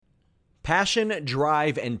Passion,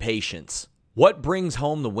 drive, and patience. What brings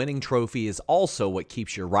home the winning trophy is also what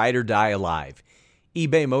keeps your ride or die alive.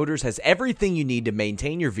 eBay Motors has everything you need to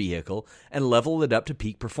maintain your vehicle and level it up to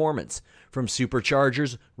peak performance. From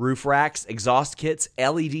superchargers, roof racks, exhaust kits,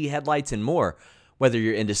 LED headlights, and more. Whether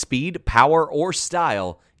you're into speed, power, or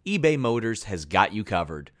style, eBay Motors has got you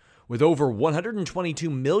covered. With over 122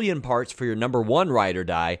 million parts for your number one ride or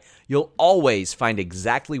die, you'll always find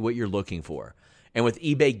exactly what you're looking for. And with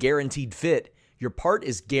eBay Guaranteed Fit, your part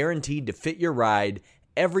is guaranteed to fit your ride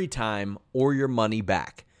every time or your money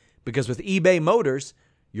back. Because with eBay Motors,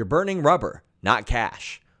 you're burning rubber, not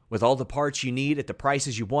cash. With all the parts you need at the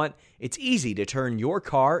prices you want, it's easy to turn your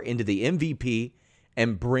car into the MVP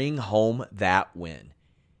and bring home that win.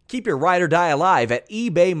 Keep your ride or die alive at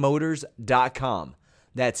ebaymotors.com.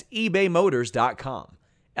 That's ebaymotors.com.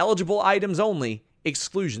 Eligible items only.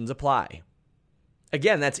 Exclusions apply.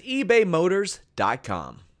 Again, that's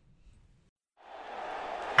ebaymotors.com.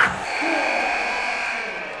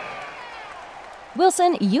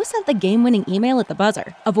 Wilson, you sent the game-winning email at the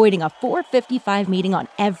buzzer, avoiding a 4:55 meeting on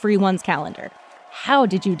everyone's calendar. How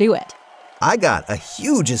did you do it? I got a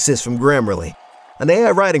huge assist from Grammarly, an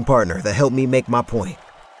AI writing partner that helped me make my point.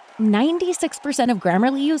 96% of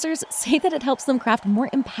Grammarly users say that it helps them craft more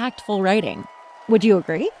impactful writing. Would you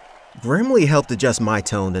agree? Grammarly helped adjust my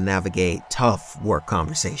tone to navigate tough work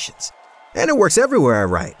conversations. And it works everywhere I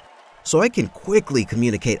write, so I can quickly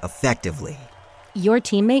communicate effectively. Your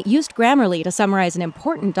teammate used Grammarly to summarize an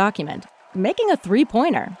important document, making a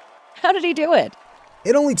 3-pointer. How did he do it?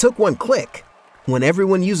 It only took one click. When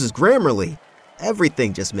everyone uses Grammarly,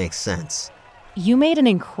 everything just makes sense. You made an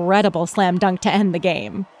incredible slam dunk to end the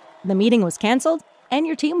game. The meeting was canceled, and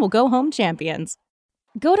your team will go home champions.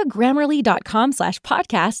 Go to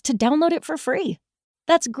Grammarly.com/podcast to download it for free.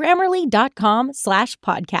 That's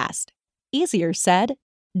Grammarly.com/podcast. Easier said,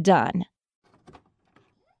 done.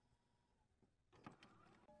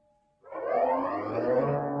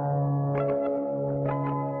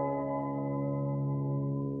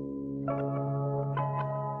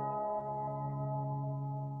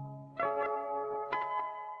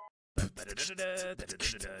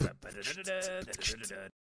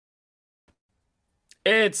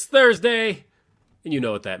 It's Thursday, and you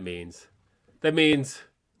know what that means. That means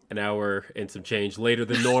an hour and some change later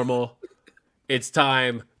than normal. It's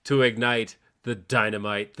time to ignite the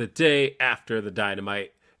dynamite, the day after the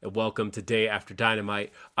dynamite. And welcome to Day After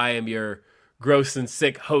Dynamite. I am your gross and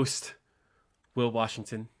sick host, Will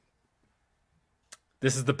Washington.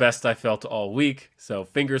 This is the best I felt all week, so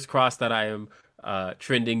fingers crossed that I am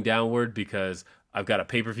trending downward because I've got a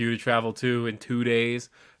pay-per-view to travel to in 2 days,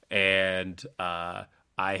 and I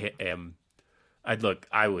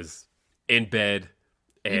was in bed.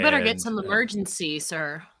 And, you better get some emergency,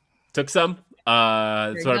 sir. Took some.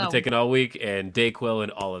 That's what I've been taking all week, and Dayquil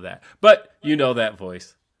and all of that. But you know that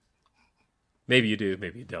voice. Maybe you do,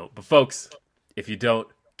 maybe you don't. But folks, if you don't,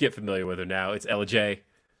 get familiar with her now. It's Ella J.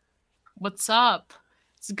 What's up?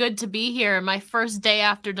 It's good to be here. My first day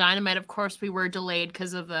after Dynamite, of course, we were delayed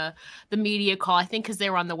because of the media call. I think because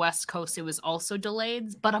they were on the West Coast, it was also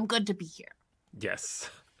delayed. But I'm good to be here. Yes.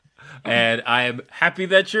 And I am happy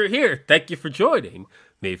that you're here. Thank you for joining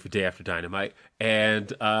me for Day After Dynamite.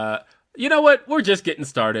 And you know what? We're just getting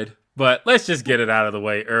started. But let's just get it out of the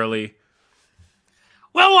way early.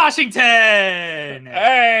 Will Washington!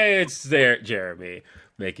 Hey, it's there, Jeremy,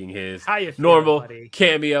 making his normal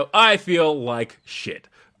cameo. I feel like shit.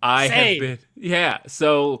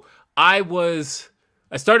 So I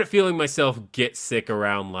started feeling myself get sick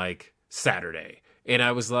around like Saturday. And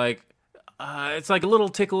I was like, it's like a little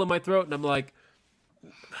tickle in my throat. And I'm like,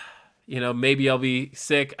 maybe I'll be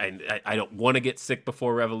sick. I don't want to get sick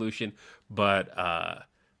before Revolution, but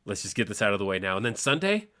let's just get this out of the way now. And then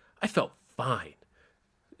Sunday, I felt fine.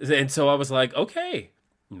 And so I was like, okay,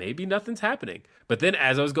 maybe nothing's happening. But then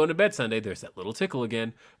as I was going to bed Sunday, there's that little tickle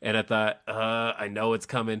again. And I thought, I know it's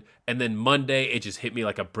coming. And then Monday, it just hit me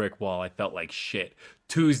like a brick wall. I felt like shit.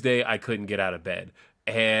 Tuesday, I couldn't get out of bed.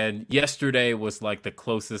 And yesterday was like the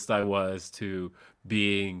closest I was to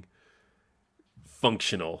being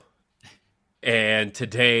functional. And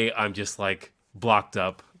today, I'm just like blocked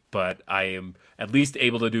up. But I am at least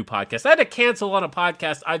able to do podcasts. I had to cancel on a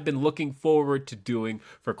podcast I've been looking forward to doing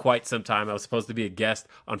for quite some time. I was supposed to be a guest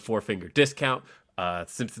on Four Finger Discount,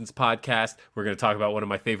 Simpsons podcast. We're going to talk about one of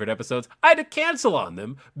my favorite episodes. I had to cancel on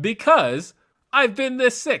them because I've been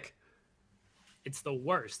this sick. It's the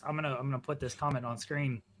worst. I'm gonna put this comment on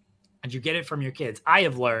screen. and you get it from your kids. I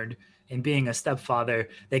have learned in being a stepfather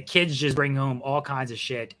that kids just bring home all kinds of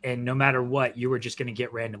shit, and no matter what, you were just going to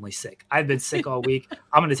get randomly sick. I've been sick all week.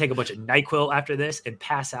 I'm going to take a bunch of NyQuil after this and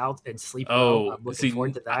pass out and sleep well. I'm looking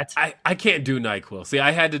forward to that. I can't do NyQuil. See,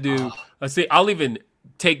 I had to do. I'll even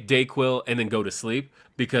take Dayquil and then go to sleep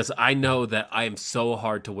because I know that I am so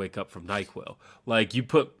hard to wake up from NyQuil. Like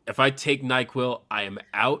if I take NyQuil, I am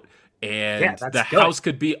out, and the house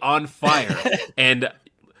could be on fire. And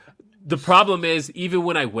the problem is, even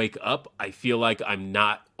when I wake up, I feel like I'm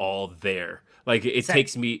not all there. Like it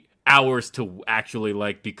takes me hours to actually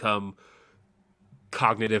like become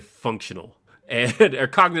cognitive functional or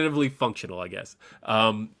cognitively functional, I guess.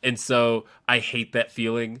 And so I hate that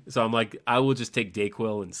feeling. So I'm like, I will just take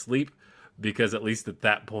Dayquil and sleep because at least at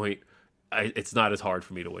that point, it's not as hard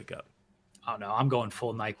for me to wake up. Oh no, I'm going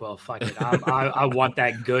full NyQuil. Fuck it. I want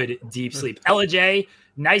that good deep sleep. Ella J,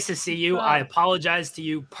 nice to see you. I apologize to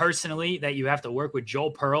you personally that you have to work with Joel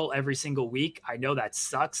Pearl every single week. I know that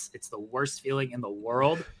sucks. It's the worst feeling in the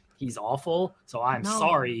world. He's awful. So I'm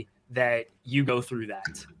sorry that you go through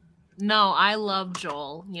that. No, I love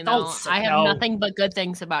Joel. You know, I have nothing but good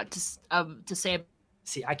things to say.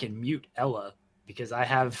 See, I can mute Ella because I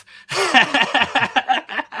have.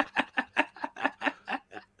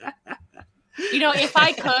 You know, if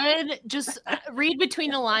I could just read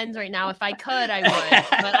between the lines right now, if I could, I would.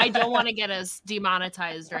 But I don't want to get us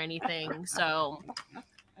demonetized or anything. So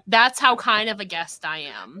that's how kind of a guest I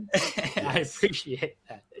am. I appreciate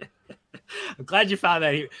that. I'm glad you found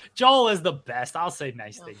that. Joel is the best. I'll say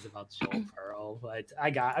nice things about Joel Pearl, but I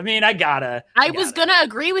was gonna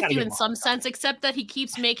agree with you in some sense, except that he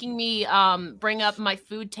keeps making me bring up my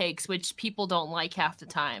food takes, which people don't like half the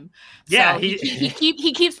time. Yeah, so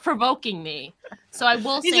he keeps provoking me. So I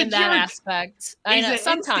will say in that aspect, I know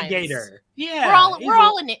sometimes. Instigator. Yeah, we're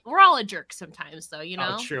all a jerk sometimes, though. You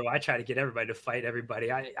know. Oh, true. I try to get everybody to fight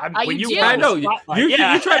everybody. I know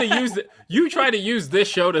you try to use you try to use this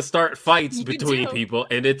show to start fights between people,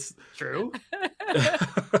 and it's true.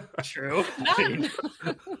 True.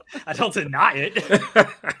 I don't deny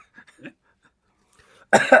it.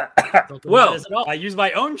 I use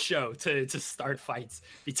my own show to start fights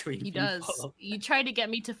between people. Does. You try to get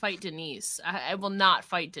me to fight Denise. I will not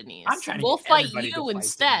fight Denise. I'm trying to we'll fight you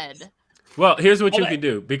instead. Denise. Well, here's what you can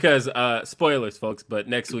do because spoilers, folks. But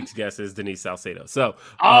next week's guest is Denise Salcedo. So,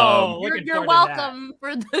 you're welcome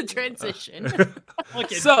for the transition.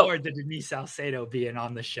 Looking forward to Denise Salcedo being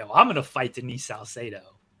on the show. I'm gonna fight Denise Salcedo.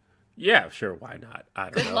 Yeah, sure. Why not?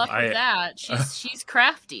 I don't know. Good luck with that. She's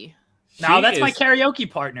crafty. No, that's my karaoke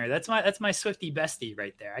partner. That's my Swiftie bestie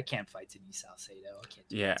right there. I can't fight Denise Salcedo. I can't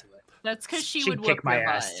do that to it. That's because she would kick my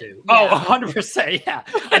ass butt. too. Yeah. Oh, 100%. Yeah,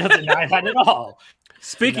 I don't deny that at all.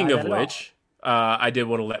 Speaking of which, I did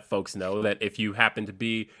want to let folks know that if you happen to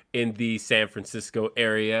be in the San Francisco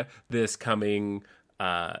area this coming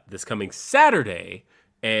Saturday,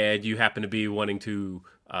 and you happen to be wanting to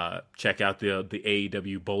check out the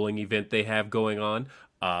AEW bowling event they have going on,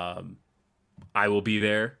 I will be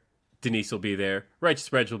there. Denise will be there.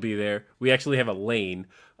 Righteous Reg will be there. We actually have a lane.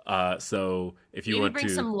 So if you want to bring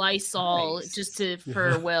some Lysol just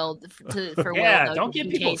for Will, Will, don't get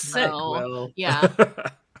people sick. Will. Yeah.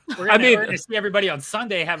 We're gonna see everybody on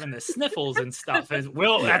Sunday having the sniffles and stuff. That's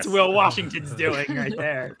Will Washington's doing right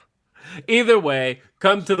there. Either way,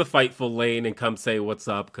 come to the Fightful Lane and come say what's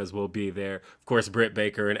up because we'll be there. Of course, Britt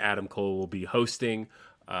Baker and Adam Cole will be hosting.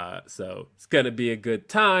 So it's gonna be a good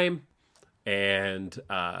time. And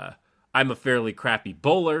I'm a fairly crappy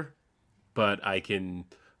bowler, but I can.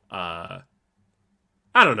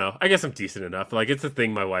 I don't know. I guess I'm decent enough. Like it's a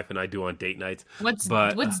thing my wife and I do on date nights. What's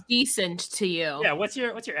decent to you? Yeah. What's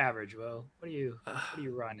your average, Will? What do you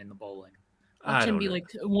run in the bowling? It can be like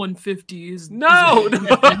 150s. No,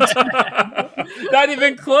 not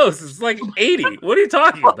even close. It's like 80. What are you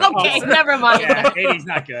talking about? Okay, never mind. Yeah, 80's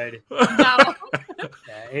not good. No.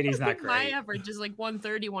 Yeah, 80's not great. My average is like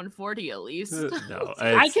 130, 140 at least. No,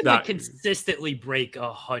 I can consistently break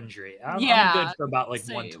 100. I'm good for about like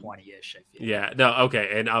 120-ish. I feel. Yeah, no,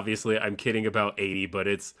 okay. And obviously I'm kidding about 80, but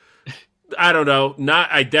it's, I don't know.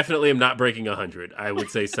 I definitely am not breaking 100. I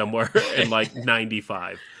would say somewhere in like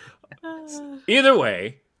 95. Either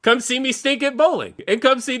way, come see me stink at bowling and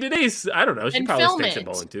come see Denise. I don't know. She probably stinks at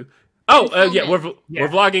bowling too. Oh, we're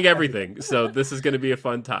vlogging everything. So this is going to be a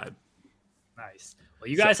fun time. Nice. Well,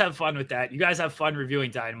 you guys have fun with that. You guys have fun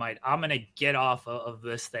reviewing Dynamite. I'm going to get off of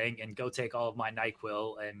this thing and go take all of my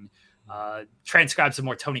NyQuil and transcribe some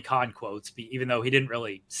more Tony Khan quotes, even though he didn't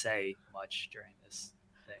really say much during this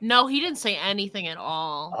thing. No, he didn't say anything at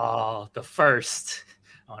all. Oh, the first.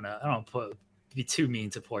 I don't be too mean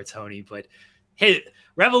to poor Tony, but Hey,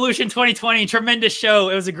 Revolution 2020, tremendous show.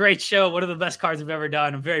 It was a great show. One of the best cards we've ever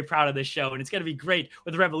done. I'm very proud of this show, and it's going to be great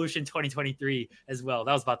with Revolution 2023 as well.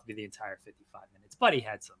 That was about to be the entire 55 minutes, but he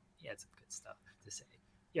had some good stuff to say.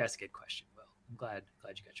 You asked a good question, Will. I'm glad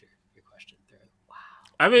you got your question through. Wow.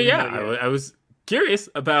 I mean, I was curious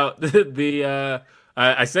about the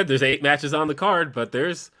I said there's 8 matches on the card, but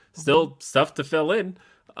there's still stuff to fill in.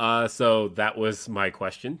 So that was my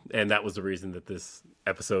question, and that was the reason that this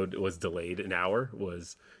episode was delayed an hour,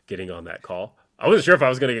 was getting on that call. I wasn't sure if I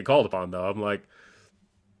was going to get called upon, though. I'm like,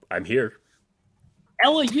 I'm here.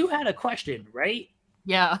 Ella, you had a question, right?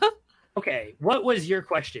 Yeah. Okay, what was your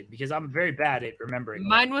question? Because I'm very bad at remembering.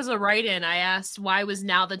 Mine was a write-in. I asked, why was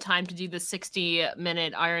now the time to do the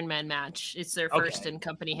 60-minute Ironman match? It's their first in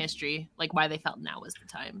company history. Like, why they felt now was the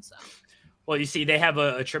time, so... Well, you see, they have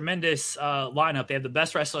a tremendous lineup. They have the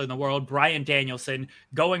best wrestler in the world, Bryan Danielson,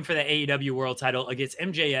 going for the AEW world title against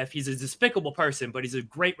MJF. He's a despicable person, but he's a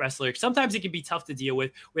great wrestler. Sometimes he can be tough to deal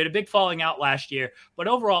with. We had a big falling out last year, but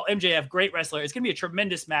overall, MJF, great wrestler. It's going to be a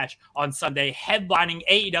tremendous match on Sunday, headlining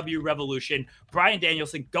AEW Revolution. Bryan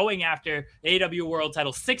Danielson going after the AEW world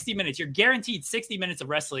title, 60 minutes. You're guaranteed 60 minutes of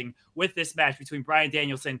wrestling with this match between Bryan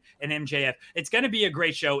Danielson and MJF. It's going to be a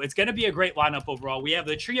great show. It's going to be a great lineup overall. We have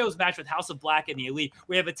the trios match with House of Black and the Elite.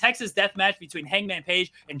 We have a Texas death match between Hangman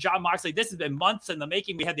Page and Jon Moxley. This has been months in the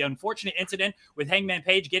making. We had the unfortunate incident with Hangman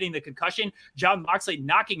Page getting the concussion, Jon Moxley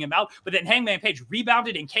knocking him out, but then Hangman Page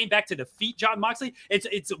rebounded and came back to defeat Jon Moxley.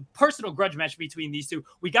 It's a personal grudge match between these two.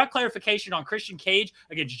 We got clarification on Christian Cage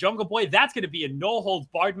against Jungle Boy. That's going to be a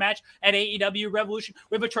no-holds-barred match at AEW Revolution.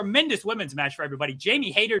 We have a tremendous women's match for everybody.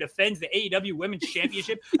 Jamie Hayter defends the AEW Women's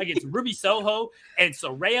Championship against Ruby Soho and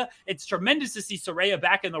Saraya. It's tremendous to see Saraya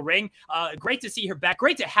back in the ring. Great to see her back.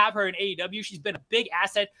 Great to have her in AEW. She's been a big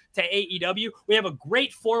asset to AEW. We have a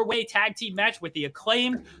great 4-way tag team match with the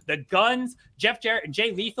Acclaimed, the Guns, Jeff Jarrett, and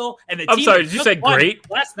Jay Lethal. And the team sorry, did you say great?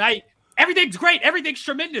 Last night. Everything's great. Everything's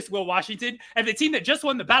tremendous, Will Washington. And the team that just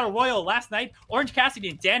won the Battle Royal last night, Orange Cassidy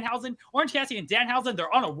and Danhausen. Orange Cassidy and Danhausen,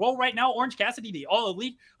 they're on a roll right now. Orange Cassidy, the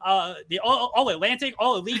All-Elite, the All-Atlantic,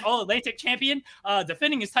 All-Elite, All-Atlantic champion,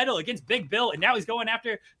 defending his title against Big Bill. And now he's going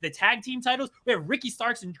after the tag team titles. We have Ricky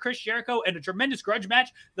Starks and Chris Jericho and a tremendous grudge match.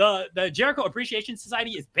 The Jericho Appreciation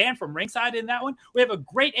Society is banned from ringside in that one. We have a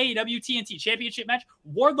great AEW TNT Championship match.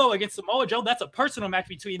 Wardlow against Samoa Joe. That's a personal match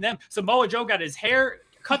between them. Samoa Joe got his hair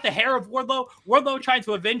cut the hair of Wardlow. Wardlow trying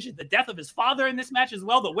to avenge the death of his father in this match as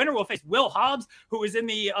well. The winner will face Will Hobbs, who is in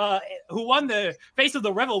the who won the Face of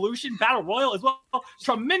the Revolution Battle Royal as well.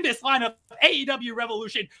 Tremendous lineup, AEW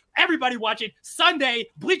Revolution. Everybody watch it Sunday.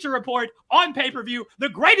 Bleacher Report on pay-per-view, the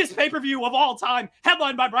greatest pay-per-view of all time,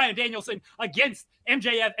 headlined by Bryan Danielson against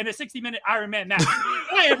MJF in a 60-minute Iron Man match.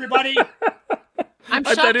 Hi, everybody. I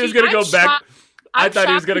thought he was going to go back. I thought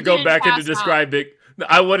he was going to go back into describing.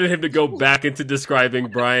 I wanted him to go back into describing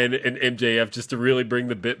Bryan and MJF just to really bring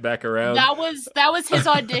the bit back around. That was his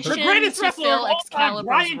audition. The greatest to wrestler fill of all time,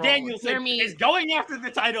 Bryan role. Danielson, is going after the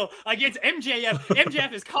title against MJF.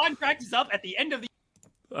 MJF, contract is up at the end of the.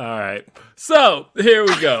 All right, so here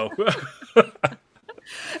we go.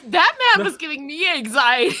 That man was giving me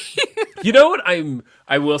anxiety. You know what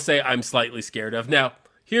I will say I'm slightly scared of. Now,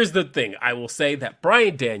 here's the thing. I will say that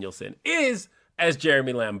Bryan Danielson is, as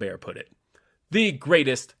Jeremy Lambert put it, the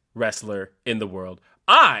greatest wrestler in the world.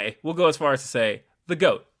 I will go as far as to say the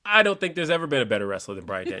GOAT. I don't think there's ever been a better wrestler than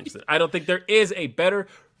Bryan Danielson. I don't think there is a better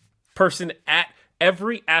person at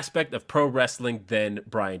every aspect of pro wrestling than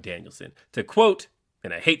Bryan Danielson. To quote,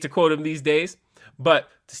 and I hate to quote him these days, but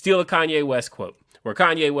to steal a Kanye West quote, where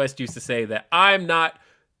Kanye West used to say that I'm not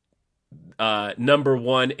number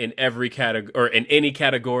one in every category or in any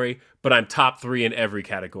category, but I'm top 3 in every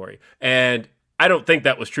category. And I don't think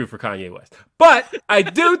that was true for Kanye West, but I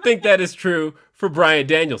do think that is true for Bryan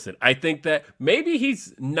Danielson. I think that maybe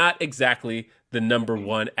he's not exactly the number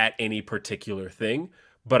one at any particular thing,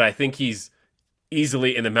 but I think he's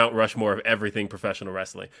easily in the Mount Rushmore of everything professional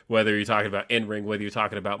wrestling, whether you're talking about in-ring, whether you're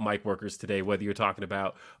talking about mic workers today, whether you're talking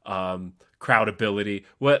about crowd ability,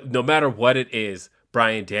 no matter what it is,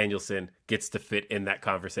 Bryan Danielson gets to fit in that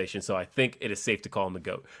conversation. So I think it is safe to call him the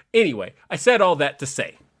GOAT. Anyway, I said all that to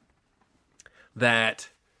say that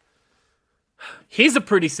he's a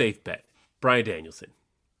pretty safe bet, Bryan Danielson.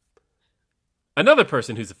 Another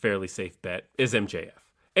person who's a fairly safe bet is MJF.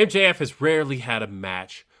 MJF has rarely had a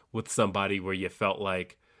match with somebody where you felt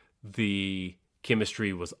like the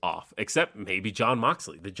chemistry was off, except maybe Jon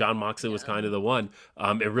Moxley. The Jon Moxley was kind of the one.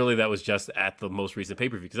 And really that was just at the most recent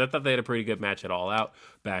pay-per-view, because I thought they had a pretty good match at All Out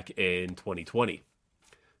back in 2020.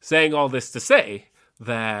 Saying all this to say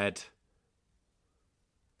that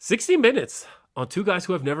 60 minutes on two guys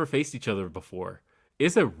who have never faced each other before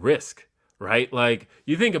is a risk, right? Like,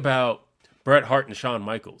 you think about Bret Hart and Shawn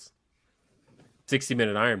Michaels,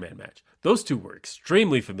 60-minute Iron Man match. Those two were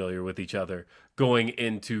extremely familiar with each other going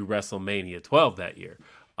into WrestleMania 12 that year.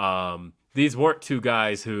 These weren't two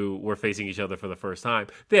guys who were facing each other for the first time.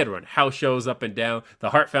 They had run house shows up and down.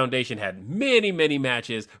 The Hart Foundation had many, many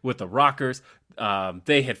matches with the Rockers.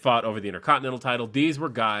 They had fought over the Intercontinental title. These were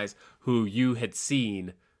guys who you had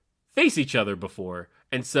seen face each other before.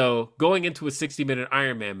 And so going into a 60-minute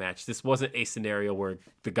Iron Man match, this wasn't a scenario where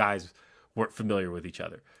the guys weren't familiar with each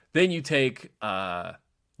other. Then you take,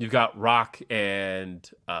 you've got Rock and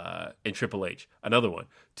Triple H, another one.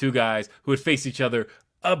 Two guys who had faced each other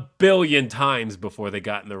a billion times before they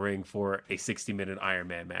got in the ring for a 60-minute Iron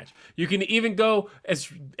Man match. You can even go as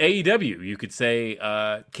AEW. You could say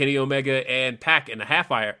Kenny Omega and Pac in a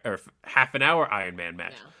half an hour Iron Man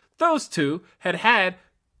match. Yeah. Those two had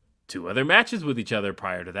two other matches with each other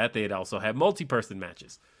prior to that. They had also had multi-person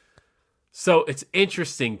matches. So it's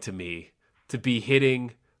interesting to me to be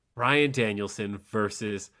hitting Bryan Danielson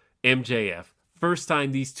versus MJF. First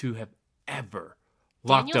time these two have ever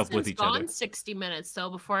locked up with each other. Gone 60 minutes though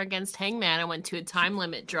before against Hangman. I went to a time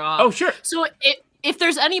limit draw. Oh, sure. So if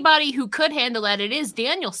there's anybody who could handle that, it is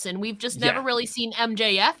Danielson. We've just never really seen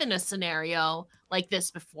MJF in a scenario like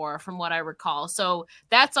this before, from what I recall. So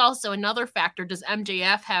that's also another factor. Does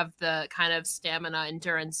MJF have the kind of stamina,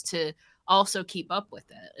 endurance to also keep up with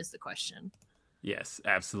it, is the question. Yes,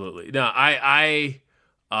 absolutely. No,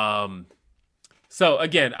 so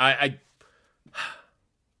again, I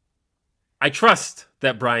trust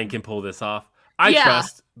that Bryan can pull this off. I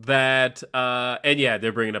trust that, and yeah,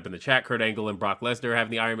 they're bringing up in the chat, Kurt Angle and Brock Lesnar having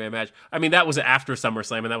the Iron Man match. I mean, that was after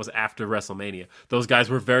SummerSlam, and that was after WrestleMania. Those guys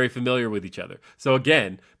were very familiar with each other. So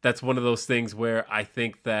again, that's one of those things where I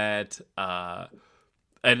think that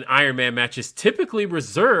an Iron Man match is typically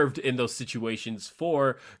reserved in those situations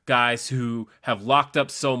for guys who have locked up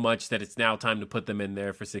so much that it's now time to put them in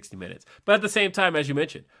there for 60 minutes. But at the same time, as you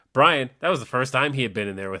mentioned, Bryan, that was the first time he had been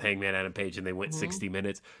in there with Hangman Adam Page, and they went 60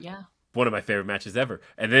 minutes. Yeah. One of my favorite matches ever.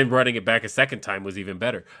 And then running it back a second time was even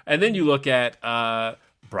better. And then you look at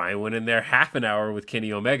Bryan went in there half an hour with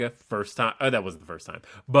Kenny Omega. First time. Oh, that wasn't the first time.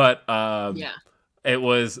 But it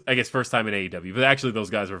was, I guess, first time in AEW. But actually, those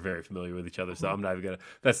guys were very familiar with each other. So I'm not even going to.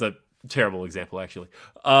 That's a terrible example, actually.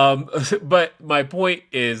 But my point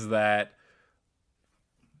is that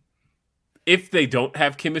if they don't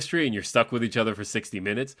have chemistry and you're stuck with each other for 60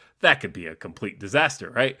 minutes, that could be a complete disaster,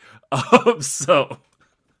 right? So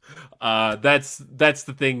that's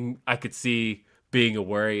the thing I could see being a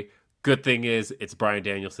worry. Good thing is it's Bryan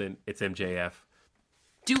Danielson, it's MJF.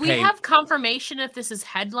 Do we have confirmation if this is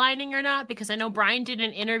headlining or not? Because I know Bryan did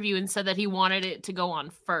an interview and said that he wanted it to go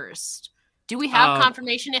on first. Do we have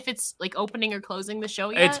confirmation if it's like opening or closing the show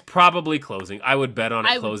yet? It's probably closing. I would bet on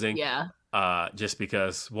it closing. Yeah. Just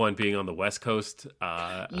because, one, being on the West Coast,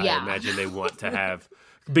 I imagine they want to have...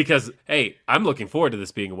 Because, hey, I'm looking forward to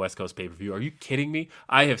this being a West Coast pay-per-view. Are you kidding me?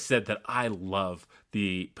 I have said that I love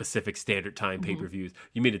the Pacific Standard Time pay-per-views.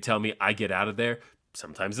 You mean to tell me I get out of there?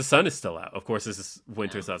 Sometimes the sun is still out. Of course, this is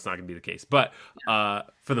winter, so that's not going to be the case. But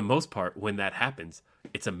for the most part, when that happens,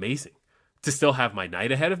 it's amazing. To still have my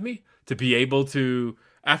night ahead of me, to be able to,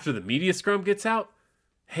 after the media scrum gets out,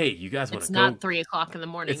 hey, you guys want to go? It's not 3 o'clock in the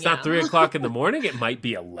morning. It's not 3 o'clock in the morning. It might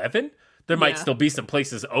be 11. There might still be some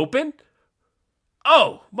places open.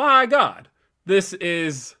 Oh my God. This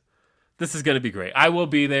is going to be great. I will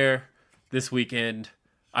be there this weekend.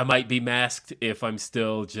 I might be masked if I'm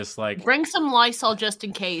still just like... Bring some Lysol just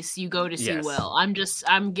in case you go to see Will.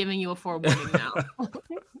 I'm giving you a forewarning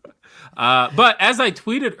now. But as I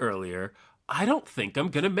tweeted earlier, I don't think I'm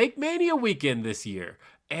going to make Mania weekend this year.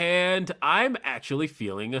 And I'm actually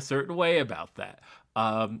feeling a certain way about that.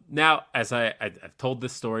 Now, as I've told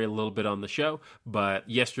this story a little bit on the show, but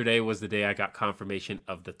yesterday was the day I got confirmation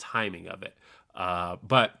of the timing of it.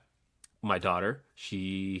 But my daughter,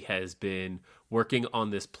 she has been working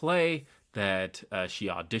on this play that she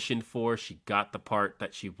auditioned for. She got the part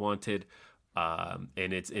that she wanted, and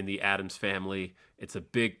it's in the Addams Family. It's a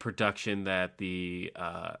big production that the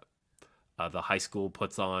high school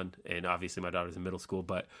puts on, and obviously my daughter's in middle school,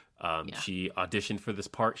 but she auditioned for this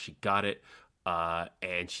part. She got it.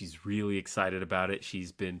 And she's really excited about it.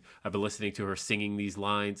 I've been listening to her singing these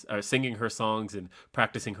lines, singing her songs and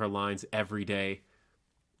practicing her lines every day.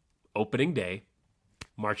 Opening day,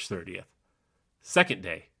 March 30th. Second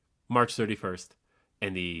day, March 31st.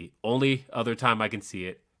 And the only other time I can see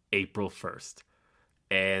it, April 1st.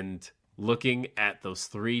 And looking at those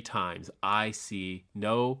 3 times, I see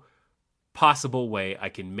no possible way I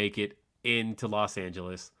can make it into Los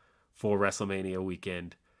Angeles for WrestleMania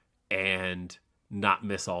weekend and not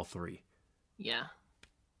miss all three. Yeah.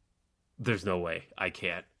 There's no way I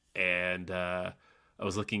can't. And I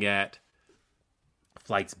was looking at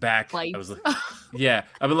flights back. Flights. I was yeah,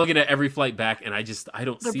 I've been looking at every flight back, and I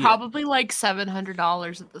don't They're see probably like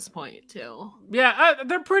 $700 at this point too. Yeah,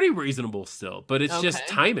 they're pretty reasonable still, but it's just Okay.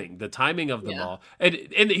 timing, the timing of them Yeah. all.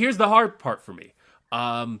 And here's the hard part for me.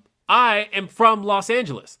 I am from Los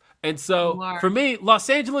Angeles, and You so are. for me, Los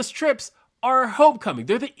Angeles trips are homecoming.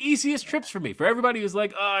 They're the easiest trips for me. For everybody who's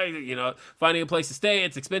like, oh, finding a place to stay,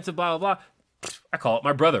 it's expensive, blah blah blah. I call it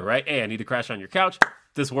my brother, right? Hey, I need to crash on your couch.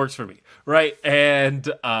 This works for me, right? And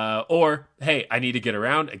or hey, I need to get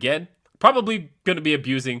around again. Probably going to be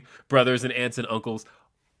abusing brothers and aunts and uncles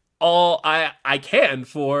all I can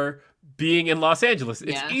for being in Los Angeles.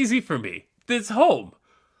 It's Yeah. easy for me. It's home.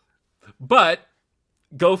 But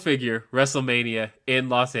go figure, WrestleMania in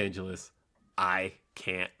Los Angeles, I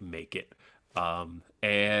can't make it. But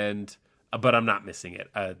I'm not missing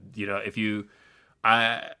it. If you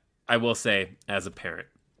I will say as a parent,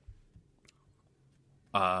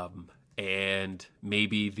 and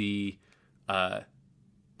maybe the I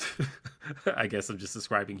guess I'm just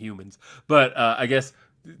describing humans, but I guess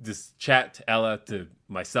this chat to Ella, to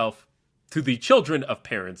myself, to the children of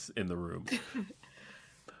parents in the room.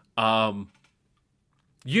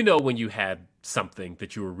 When you had something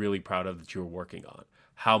that you were really proud of that you were working on,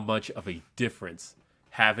 how much of a difference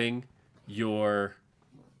having your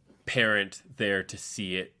parent there to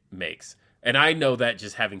see it makes. And I know that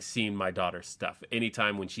just having seen my daughter's stuff.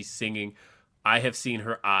 Anytime when she's singing, I have seen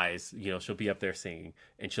her eyes, she'll be up there singing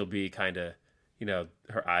and she'll be kind of,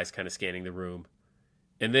 her eyes kind of scanning the room.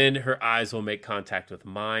 And then her eyes will make contact with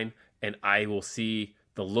mine and I will see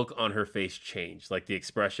the look on her face change, like the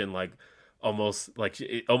expression, like almost like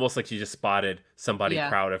she just spotted somebody Yeah.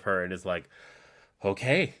 proud of her and is like,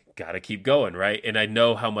 okay, gotta keep going, right? And I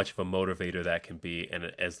know how much of a motivator that can be.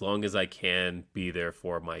 And as long as I can be there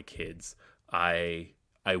for my kids, I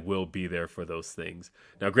will be there for those things.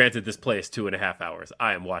 Now, granted, this play is 2.5 hours.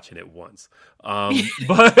 I am watching it once,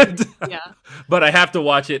 but Yeah. but I have to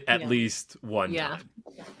watch it at Yeah. least one Yeah. time.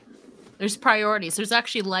 There's priorities. There's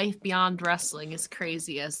actually life beyond wrestling, as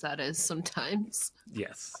crazy as that is sometimes.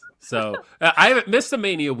 Yes. So I haven't missed a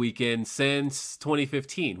Mania weekend since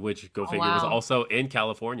 2015, which go figure was wow. also in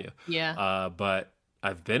California. Yeah. But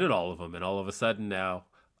I've been at all of them, and all of a sudden now,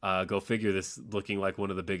 go figure, this looking like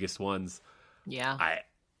one of the biggest ones. Yeah.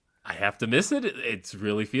 I have to miss it. It's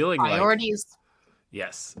really feeling like Priorities.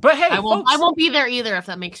 yes. But hey, I won't. folks, I won't be there either. If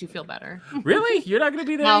that makes you feel better. really, you're not going to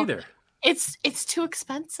be there No. either. It's too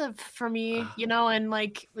expensive for me, and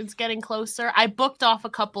like it's getting closer. I booked off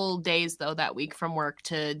a couple days though that week from work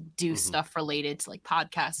to do stuff related to like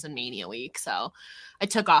podcasts and Mania week. So I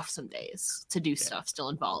took off some days to do stuff still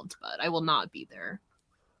involved, but I will not be there.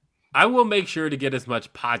 I will make sure to get as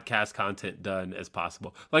much podcast content done as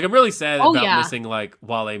possible. Like, I'm really sad Oh, about yeah. missing like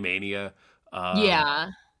Wale Mania.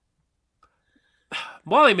 Yeah.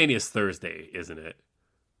 Wale Mania's Thursday, isn't it?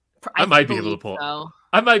 I might be able to believe pull. so.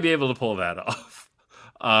 I might be able to pull that off.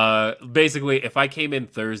 Basically, if I came in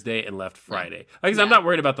Thursday and left Friday, like I said, I'm Yeah. not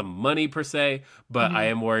worried about the money per se, but I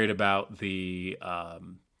Mhm. am worried about the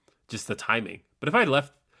just the timing. But if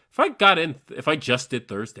I just did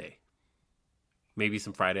Thursday, maybe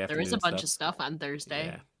some Friday There afternoon is a bunch stuff. of stuff on Thursday.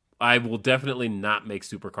 Yeah, I will definitely not make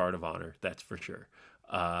Super Card of Honor. That's for sure.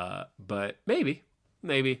 But maybe.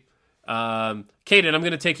 Kaden, I'm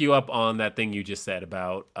going to take you up on that thing you just said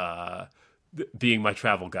about being my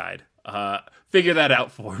travel guide. Figure that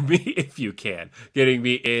out for me if you can. Getting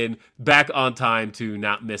me back on time to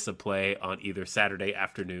not miss a play on either Saturday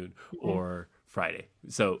afternoon or Friday.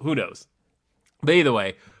 So who knows? But either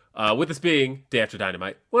way, with this being Day After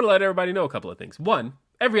Dynamite, I want to let everybody know a couple of things. One,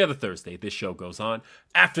 every other Thursday, this show goes on.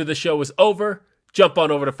 After the show is over, jump on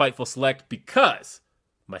over to Fightful Select because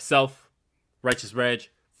myself, Righteous Reg,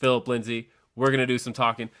 Philip Lindsay, we're going to do some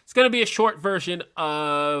talking. It's going to be a short version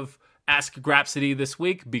of Ask Grapsody this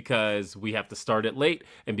week because we have to start it late.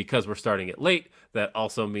 And because we're starting it late, that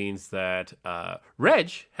also means that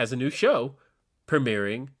Reg has a new show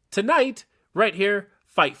premiering tonight right here,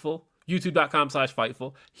 Fightful,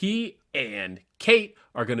 youtube.com/Fightful. He and Kate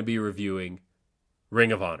are going to be reviewing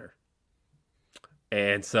Ring of Honor.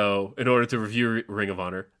 And so in order to review Ring of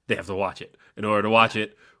Honor, they have to watch it. In order to watch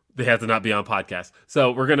it, they have to not be on podcast.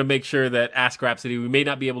 So we're going to make sure that Ask Rhapsody, we may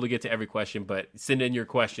not be able to get to every question, but send in your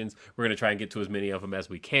questions. We're going to try and get to as many of them as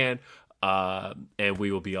we can. And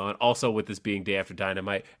we will be on. Also, with this being Day After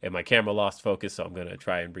Dynamite, and my camera lost focus, so I'm going to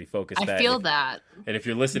try and refocus that. I feel that. And if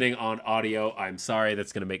you're listening on audio, I'm sorry.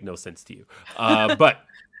 That's going to make no sense to you. But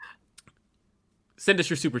send us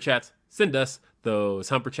your super chats. Send us those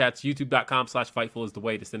humper chats. YouTube.com/Fightful is the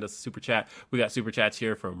way to send us a super chat. We got super chats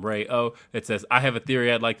here from Ray O. It says, I have a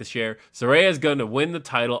theory I'd like to share. Saraya is going to win the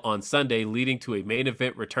title on Sunday, leading to a main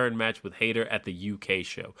event return match with Hayter at the UK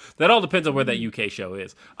show. That all depends on where that UK show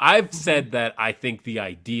is. I've said that I think the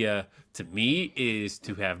idea to me is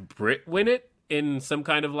to have Britt win it in some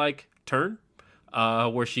kind of like turn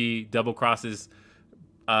where she double crosses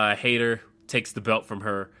Hayter, takes the belt from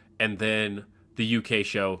her, and then the UK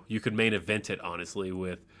show, you could main event it, honestly,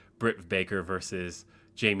 with Britt Baker versus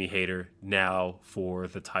Jamie Hayter now for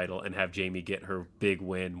the title, and have Jamie get her big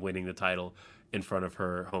win, winning the title in front of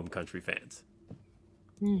her home country fans.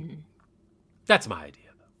 That's my idea,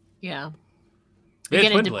 though. Yeah. Van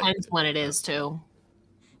Again, it Twinblade. depends when it is, too.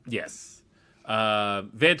 Yes. Van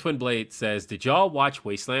Twinblade says, did y'all watch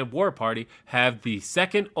Wasteland War Party have the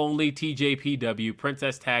second only TJPW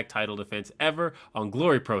Princess Tag title defense ever on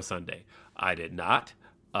Glory Pro Sunday? I did not,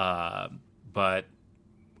 but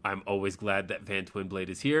I'm always glad that Van Twinblade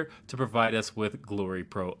is here to provide us with Glory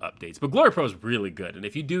Pro updates. But Glory Pro is really good, and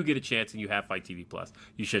if you do get a chance and you have Fight TV Plus,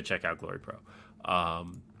 you should check out Glory Pro.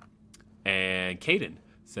 And Caden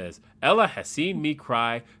says, Ella has seen me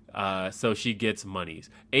cry, so she gets monies.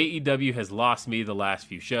 AEW has lost me the last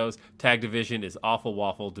few shows. Tag division is awful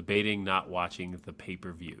waffle, debating not watching the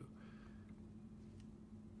pay-per-view.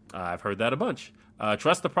 I've heard that a bunch.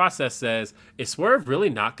 Trust the Process says, is Swerve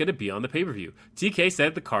really not going to be on the pay-per-view? TK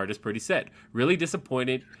said the card is pretty set. Really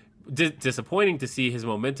disappointing to see his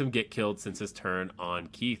momentum get killed since his turn on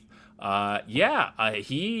Keith. I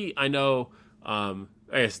know,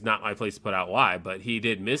 it's not my place to put out why, but he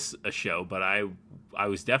did miss a show, but I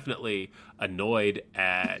was definitely annoyed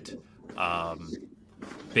at,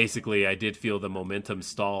 basically I did feel the momentum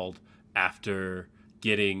stalled after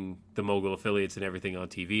getting the Mogul affiliates and everything on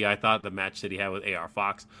TV. I thought the match that he had with AR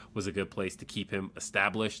Fox was a good place to keep him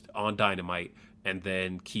established on Dynamite and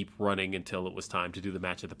then keep running until it was time to do the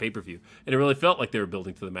match at the pay-per-view. And it really felt like they were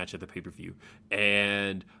building to the match at the pay-per-view.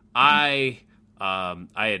 And I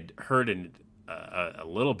had heard a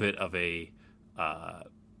little bit of a,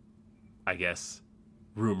 I guess,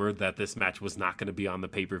 rumor that this match was not going to be on the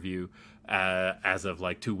pay-per-view as of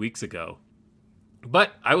like 2 weeks ago.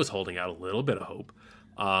 But I was holding out a little bit of hope.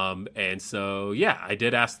 And so, yeah, I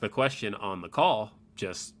did ask the question on the call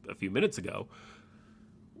just a few minutes ago,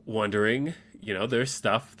 wondering, there's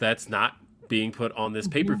stuff that's not being put on this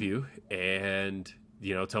pay-per-view. And,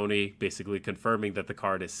 Tony basically confirming that the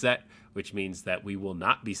card is set, which means that we will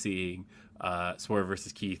not be seeing Swerve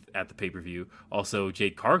versus Keith at the pay-per-view. Also,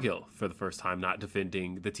 Jade Cargill, for the first time, not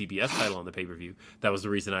defending the TBS title on the pay-per-view. That was the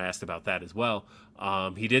reason I asked about that as well.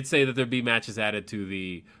 He did say that there'd be matches added to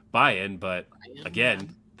the buy-in, but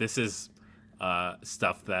again, this is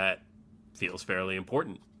stuff that feels fairly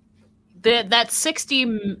important. That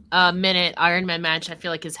 60-minute Iron Man match, I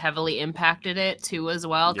feel like, has heavily impacted it too as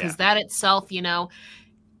well, because that itself,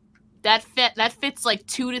 that fits like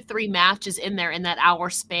 2 to 3 matches in there in that hour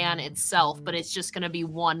span itself, but it's just going to be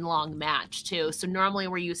one long match too. So normally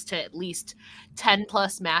we're used to at least 10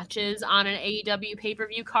 plus matches on an AEW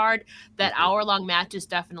pay-per-view card. That hour-long match is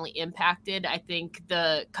definitely impacted, I think,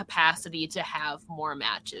 the capacity to have more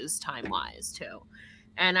matches time-wise too.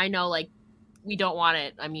 And I know, like, we don't want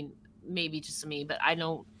it. I mean, maybe just me, but I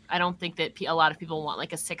don't think that a lot of people want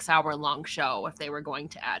like a 6-hour long show if they were going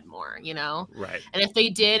to add more, Right. And if they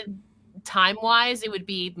did, time-wise, it would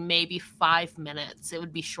be maybe 5 minutes. It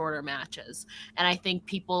would be shorter matches. And I think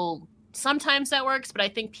people, sometimes that works, but I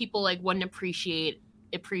think people like wouldn't appreciate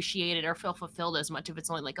it or feel fulfilled as much if it's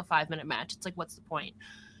only like a 5-minute match. It's like, what's the point?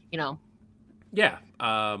 Yeah.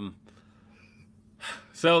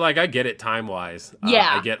 So like, I get it time-wise.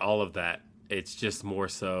 Yeah. I get all of that. It's just more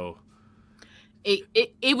so.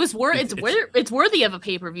 It's worthy of a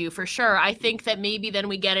pay-per-view for sure. I think that maybe then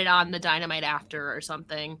we get it on the Dynamite after or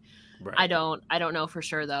something. Right. I don't know for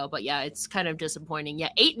sure though, but yeah, it's kind of disappointing. Yeah,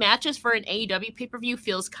 8 matches for an AEW pay-per-view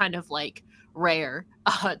feels kind of like rare,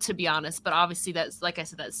 to be honest. But obviously, that's, like I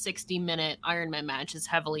said, that 60-minute Iron Man match is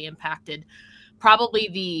heavily impacted. Probably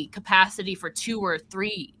the capacity for 2 or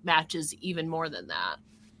 3 matches even more than that.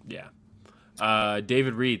 Yeah.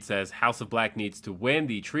 David Reed says House of Black needs to win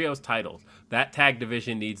the trios titles. That tag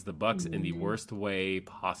division needs the Bucks in the worst way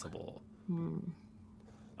possible.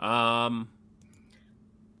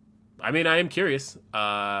 I mean, I am curious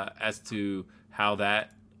as to how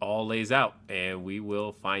that all lays out, and we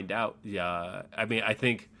will find out. I mean, I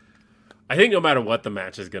think no matter what the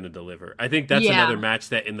match is going to deliver, I think that's another match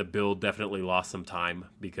that in the build definitely lost some time,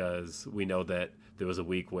 because we know that there was a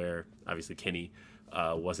week where obviously Kenny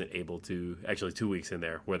wasn't able to, actually 2 weeks in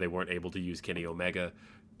there, where they weren't able to use Kenny Omega,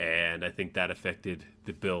 and I think that affected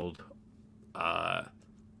the build.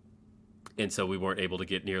 And so we weren't able to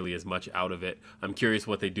get nearly as much out of it. I'm curious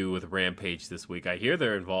what they do with Rampage this week. I hear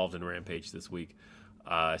they're involved in Rampage this week.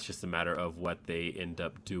 It's just a matter of what they end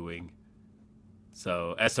up doing.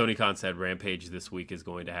 So, as Tony Khan said, Rampage this week is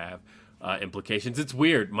going to have implications. It's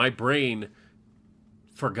weird. My brain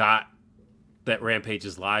forgot that Rampage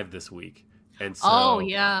is live this week. And so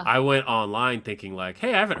I went online thinking like,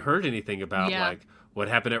 hey, I haven't heard anything about like what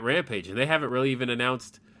happened at Rampage. And they haven't really even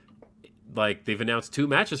announced, like, they've announced 2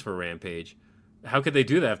 matches for Rampage. How could they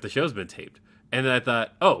do that if the show's been taped? And then I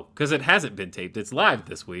thought, oh, because it hasn't been taped. It's live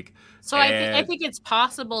this week. So I think it's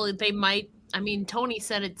possible that they might. I mean, Tony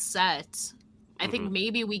said it's set. I think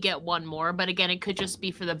maybe we get one more, but again, it could just be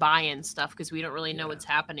for the buy-in stuff because we don't really know what's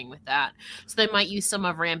happening with that. So they might use some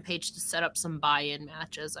of Rampage to set up some buy-in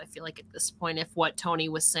matches. I feel like at this point, if what Tony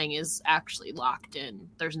was saying is actually locked in,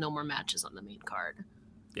 there's no more matches on the main card.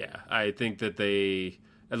 Yeah, I think that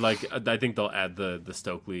I think they'll add the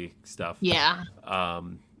Stokely stuff. Yeah.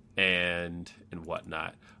 And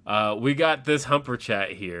whatnot. We got this Humper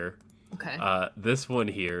chat here. Okay. This one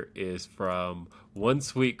here is from One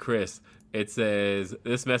Sweet Chris. It says,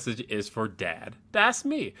 this message is for Dad. That's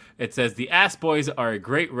me. It says, the Ass Boys are a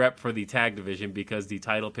great rep for the tag division because the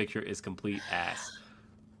title picture is complete ass.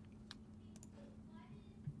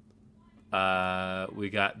 We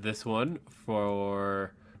got this one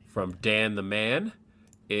from Dan the Man.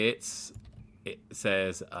 It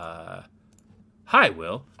says, hi,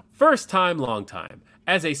 Will. First time, long time.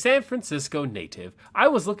 As a San Francisco native, I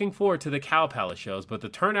was looking forward to the Cow Palace shows, but the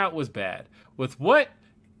turnout was bad. With what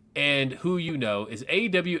and who you know, is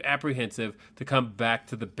AEW apprehensive to come back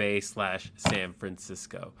to the Bay/San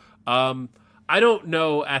Francisco? I don't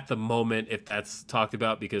know at the moment if that's talked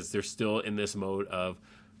about because they're still in this mode of,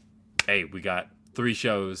 hey, we got 3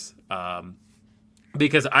 shows.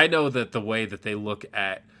 Because I know that the way that they look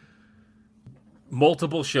at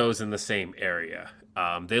multiple shows in the same area,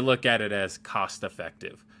 they look at it as cost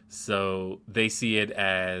effective. So they see it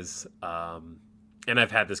as, and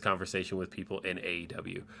I've had this conversation with people in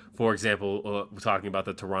AEW. For example, we're talking about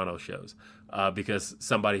the Toronto shows, because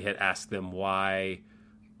somebody had asked them why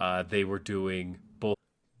they were doing both.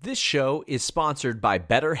 This show is sponsored by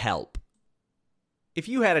BetterHelp. If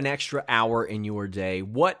you had an extra hour in your day,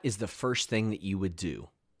 what is the first thing that you would do?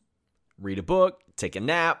 Read a book, take a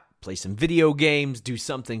nap, play some video games, do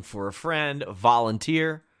something for a friend,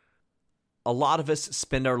 volunteer. A lot of us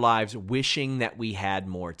spend our lives wishing that we had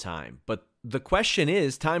more time. But the question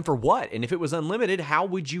is, time for what? And if it was unlimited, how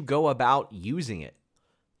would you go about using it?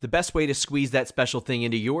 The best way to squeeze that special thing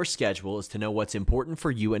into your schedule is to know what's important for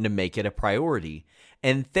you and to make it a priority.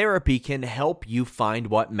 And therapy can help you find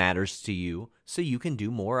what matters to you so you can do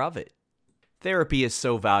more of it. Therapy is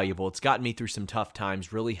so valuable. It's gotten me through some tough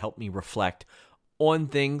times, really helped me reflect on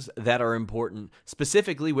things that are important,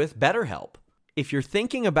 specifically with BetterHelp. If you're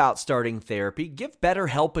thinking about starting therapy, give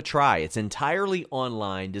BetterHelp a try. It's entirely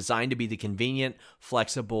online, designed to be the convenient,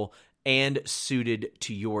 flexible, and suited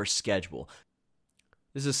to your schedule.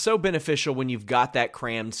 This is so beneficial when you've got that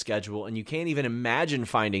crammed schedule and you can't even imagine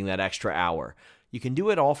finding that extra hour. You can do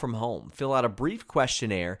it all from home. Fill out a brief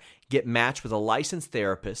questionnaire, get matched with a licensed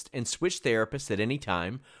therapist, and switch therapists at any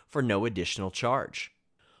time for no additional charge.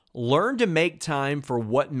 Learn to make time for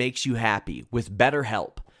what makes you happy with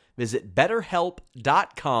BetterHelp. Visit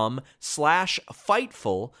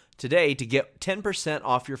BetterHelp.com/Fightful today to get 10%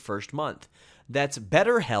 off your first month. That's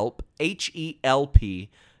BetterHelp,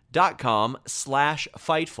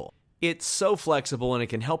 HELP.com/Fightful. It's so flexible and it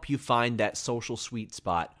can help you find that social sweet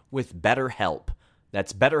spot with BetterHelp.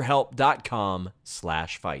 That's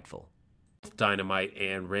BetterHelp.com/Fightful. Dynamite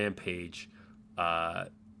and Rampage, why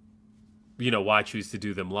choose to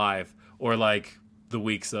do them live? Or like the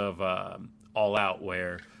weeks of All Out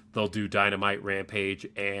where they'll do Dynamite, Rampage,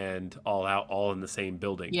 and All Out all in the same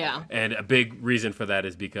building. Yeah. And a big reason for that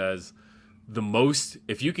is because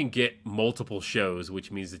if you can get multiple shows,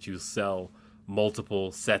 which means that you sell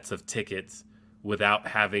multiple sets of tickets without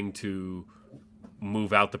having to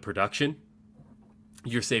move out the production,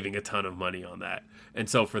 you're saving a ton of money on that. And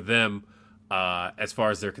so for them, as far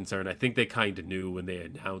as they're concerned, I think they kind of knew when they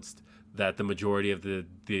announced that the majority of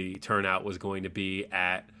the turnout was going to be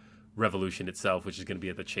at Revolution itself, which is going to be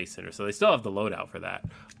at the Chase Center. So they still have the loadout for that,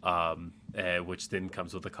 which then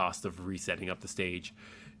comes with the cost of resetting up the stage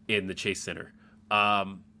in the Chase Center.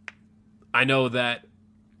 I know that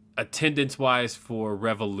attendance-wise for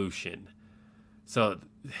Revolution, so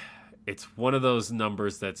it's one of those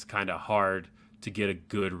numbers that's kind of hard to get a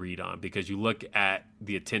good read on because you look at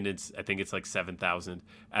the attendance, I think it's like 7,000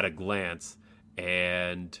 at a glance,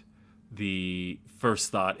 and the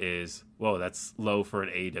first thought is, whoa, that's low for an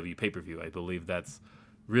AEW pay-per-view. I believe that's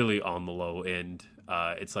really on the low end.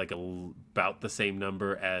 It's like about the same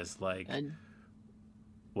number as like,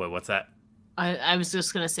 what's that? I was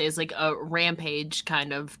just gonna say it's like a Rampage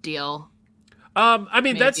kind of deal. I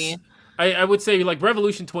mean, maybe. that's I would say like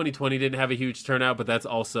Revolution 2020 didn't have a huge turnout, but that's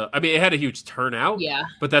also, I mean, it had a huge turnout, Yeah.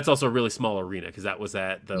 but that's also a really small arena because that was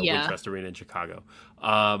at the Yeah. Wintrust Arena in Chicago.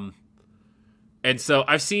 And so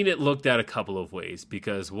I've seen it looked at a couple of ways,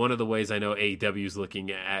 because one of the ways I know AEW is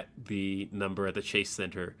looking at the number at the Chase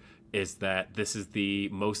Center is that this is the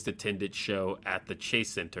most attended show at the Chase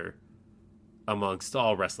Center amongst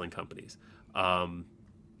all wrestling companies. And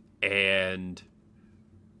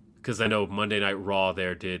because I know Monday Night Raw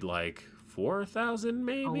there did like 4,000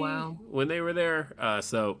 maybe when they were there.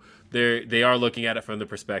 So they are looking at it from the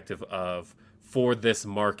perspective of, for this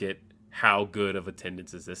market, how good of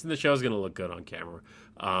attendance is this? And the show's going to look good on camera.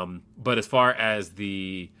 But as far as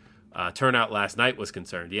the turnout last night was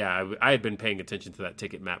concerned, yeah, I had been paying attention to that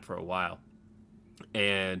ticket map for a while.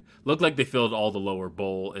 And looked like they filled all the lower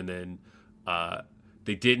bowl, and then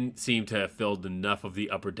they didn't seem to have filled enough of the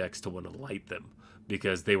upper decks to want to light them,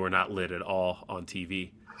 because they were not lit at all on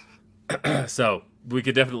TV. So we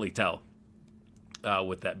could definitely tell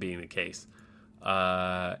with that being the case.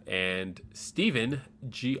 And Steven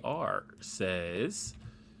GR says,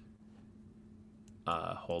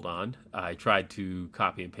 hold on, I tried to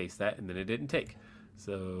copy and paste that and then it didn't take.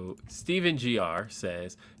 So Steven GR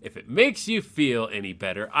says, if it makes you feel any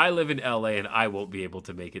better, I live in LA and I won't be able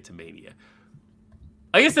to make it to Mania.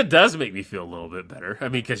 I guess it does make me feel a little bit better. I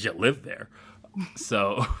mean, because you live there.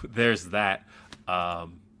 So there's that.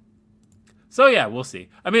 So yeah, we'll see.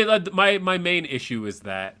 I mean, my main issue is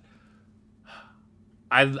that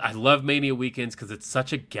I love Mania weekends because it's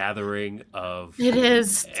such a gathering of It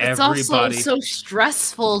is. everybody. It's also so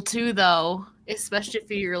stressful too, though, especially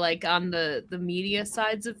if you're like on the media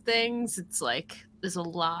sides of things. It's like there's a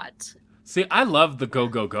lot. See, I love the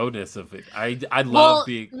go-ness of it. I love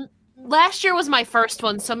being... Last year was my first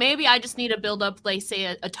one, so maybe I just need to build up, like,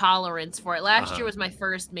 say, a tolerance for it. Last year was my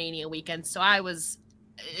first Mania weekend, so I was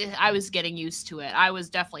getting used to it. I was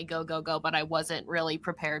definitely go, but I wasn't really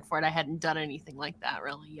prepared for it. I hadn't done anything like that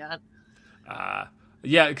really yet.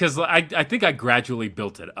 Yeah, because I think I gradually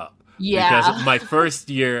built it up. Yeah. Because my first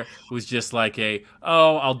year was just like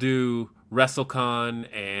I'll do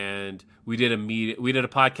WrestleCon, and we did a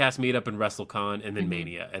podcast meetup in WrestleCon, and then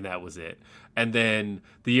Mania, and that was it. And then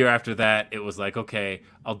the year after that, it was like, okay,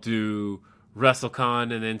 I'll do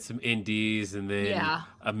WrestleCon and then some indies and then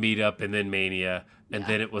a meetup and then Mania. And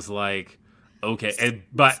then it was like, okay. And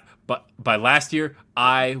but by last year,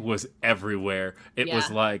 I was everywhere. It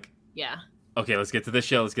was like, okay, let's get to this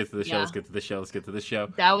show. Let's get to the show. Let's get to the show. Let's get to the show.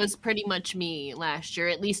 That was pretty much me last year.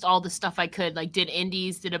 At least all the stuff I could, like, did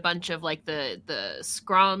indies, did a bunch of like the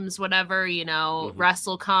scrums, whatever, you know,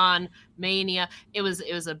 WrestleCon, Mania. It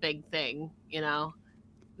was a big thing, you know.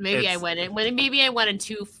 Maybe I went in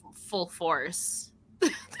too full force.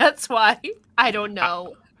 That's why. I don't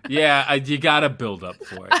know. Yeah, you gotta build up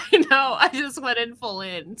for it. I know. I just went in full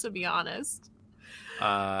in, to be honest.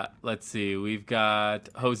 Let's see. We've got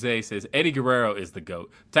Jose says Eddie Guerrero is the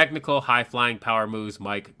GOAT. Technical, high-flying power moves,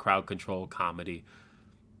 mic, crowd control, comedy.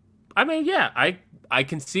 I mean, yeah, I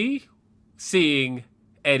can see seeing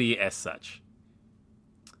Eddie as such.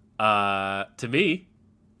 To me,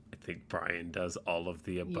 I think Brian does all of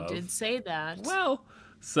the above. You did say that. Well,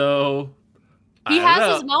 so he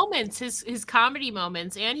has his moments, his comedy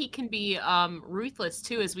moments, and he can be ruthless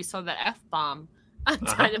too, as we saw that F-bomb on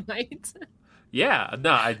Dynamite. Yeah,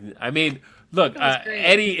 no, I mean, look,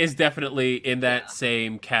 Eddie is definitely in that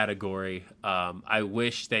same category. I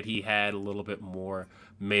wish that he had a little bit more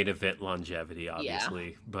main event longevity,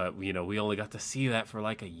 obviously, but you know, we only got to see that for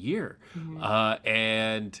like a year,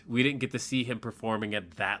 and we didn't get to see him performing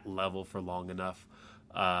at that level for long enough,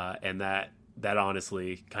 and that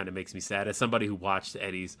honestly kind of makes me sad as somebody who watched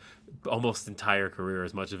Eddie's almost entire career,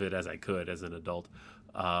 as much of it as I could as an adult,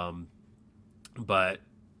 but.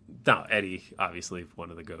 No, Eddie, obviously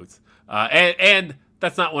one of the GOATs. And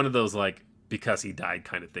that's not one of those, like, because he died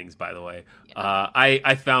kind of things, by the way. Yeah.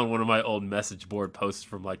 I found one of my old message board posts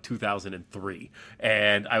from, like, 2003,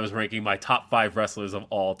 and I was ranking my top 5 wrestlers of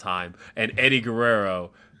all time. And Eddie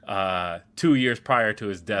Guerrero, 2 years prior to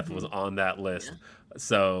his death, was on that list. Yeah.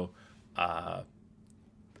 So, I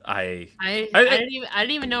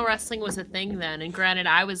didn't even know wrestling was a thing then. And granted,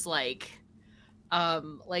 I was, like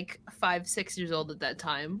 5-6 years old at that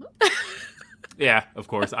time. Yeah, of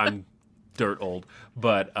course. I'm dirt old,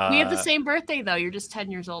 but we have the same birthday though. You're just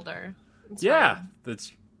 10 years older. It's yeah, fine.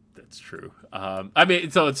 That's true. I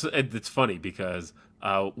mean, so it's funny because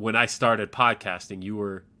when I started podcasting, you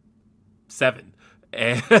were 7,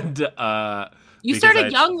 and you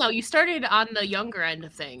started young though. You started on the younger end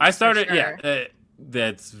of things. I started, sure. yeah.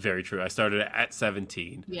 That's very true. I started at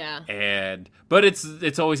 17. Yeah. But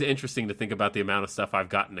it's always interesting to think about the amount of stuff I've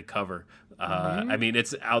gotten to cover. I mean,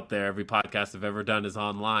 it's out there. Every podcast I've ever done is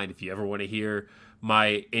online. If you ever want to hear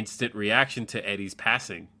my instant reaction to Eddie's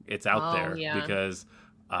passing, it's out there. Yeah. Because,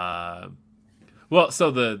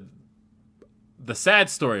 so the sad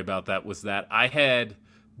story about that was that I had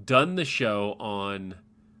done the show on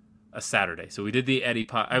a Saturday. So we did the Eddie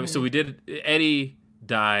so we did Eddie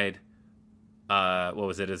died. What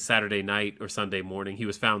was it? A Saturday night or Sunday morning? He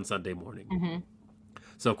was found Sunday morning. Mm-hmm.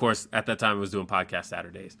 So of course, at that time, I was doing podcast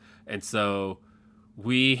Saturdays, and so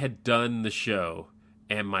we had done the show,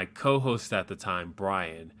 and my co-host at the time,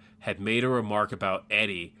 Brian, had made a remark about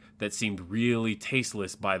Eddie that seemed really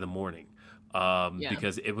tasteless by the morning.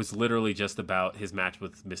 Because it was literally just about his match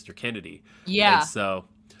with Mr. Kennedy. Yeah. And so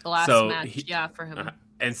the last match, for him.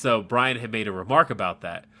 And so Brian had made a remark about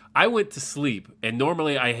that. I went to sleep, and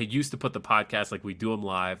normally I had used to put the podcast like we do them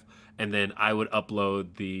live, and then I would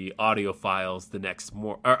upload the audio files the next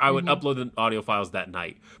morning, or I would upload the audio files that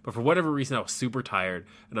night. But for whatever reason, I was super tired,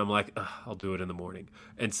 and I'm like, I'll do it in the morning.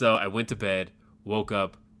 And so I went to bed, woke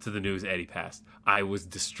up to the news Eddie passed. I was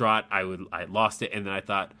distraught. I lost it, and then I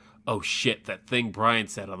thought, oh shit, that thing Brian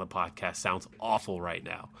said on the podcast sounds awful right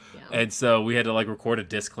now. Yeah. And so we had to like record a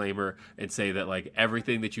disclaimer and say that like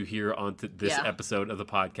everything that you hear on this episode of the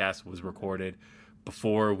podcast was recorded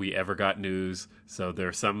before we ever got news. So there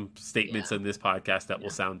are some statements in this podcast that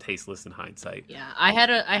will sound tasteless in hindsight. Yeah, I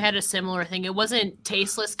had a similar thing. It wasn't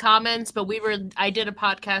tasteless comments, but I did a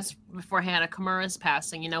podcast before Hannah Kimura's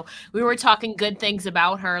passing. You know, we were talking good things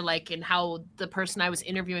about her, like, and how the person I was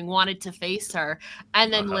interviewing wanted to face her.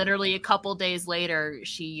 And then literally a couple days later,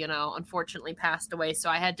 she, you know, unfortunately passed away. So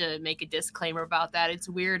I had to make a disclaimer about that. It's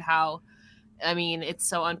weird how, I mean, it's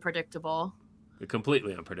so unpredictable.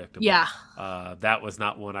 Completely unpredictable. Yeah. That was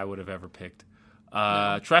not one I would have ever picked.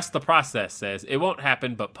 Trust the Process says, it won't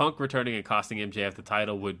happen, but Punk returning and costing MJF the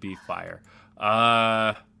title would be fire.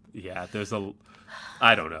 Yeah,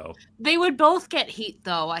 I don't know. They would both get heat,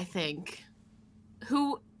 though, I think.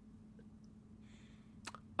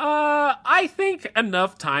 I think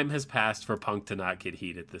enough time has passed for Punk to not get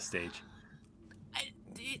heat at this stage.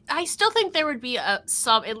 I still think there would be at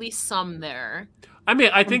least some there. I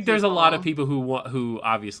mean, I think there's a lot of people who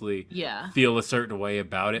obviously feel a certain way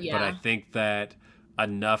about it, but I think that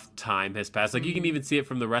enough time has passed. Like, you can even see it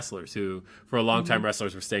from the wrestlers who, for a long time,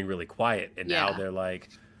 wrestlers were staying really quiet, and now they're like,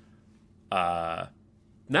 nah,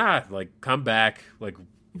 like, come back. Like,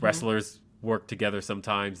 wrestlers work together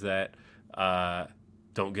sometimes that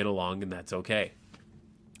don't get along, and that's okay.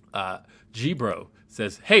 G-Bro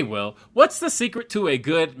says, hey, Will, what's the secret to a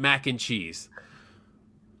good mac and cheese?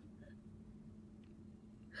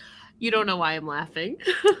 You don't know why I'm laughing.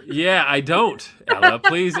 Yeah, I don't. Ella,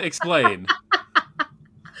 please explain.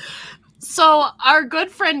 So our good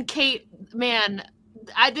friend Kate, man,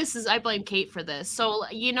 I blame Kate for this. So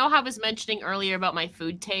you know how I was mentioning earlier about my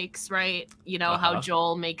food takes, right? You know how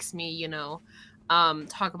Joel makes me, you know,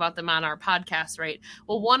 talk about them on our podcast, right?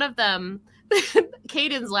 Well, one of them,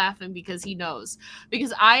 Caden's laughing because he knows.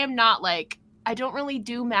 Because I don't really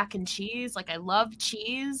do mac and cheese. Like, I love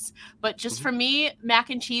cheese, but just for me,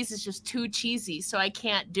 mac and cheese is just too cheesy, so I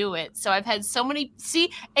can't do it. So I've had so many So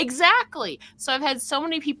I've had so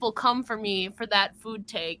many people come for me for that food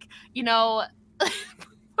take. You know,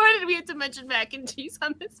 why did we have to mention mac and cheese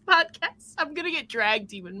on this podcast? I'm gonna get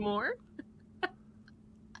dragged even more.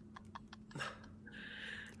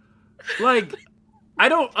 Like, I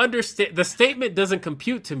don't understand. The statement doesn't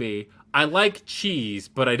compute to me. I like cheese,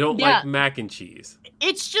 but I don't like mac and cheese.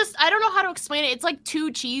 It's just, I don't know how to explain it. It's like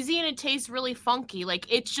too cheesy and it tastes really funky.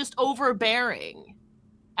 Like, it's just overbearing.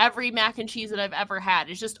 Every mac and cheese that I've ever had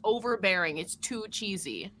is just overbearing. It's too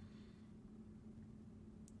cheesy.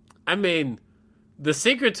 I mean, the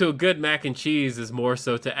secret to a good mac and cheese is more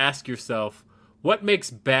so to ask yourself, what makes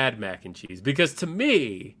bad mac and cheese? Because to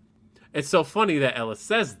me, it's so funny that Ella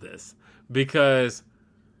says this, because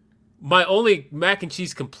my only mac and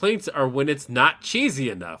cheese complaints are when it's not cheesy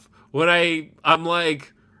enough. When I'm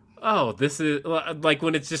like, oh, this is like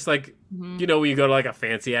when it's just like, you know, when you go to like a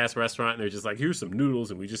fancy ass restaurant and they're just like, here's some noodles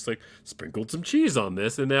and we just like sprinkled some cheese on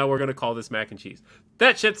this and now we're going to call this mac and cheese.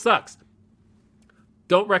 That shit sucks.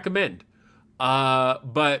 Don't recommend.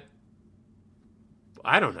 But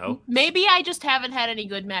I don't know. Maybe I just haven't had any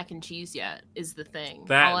good mac and cheese yet is the thing.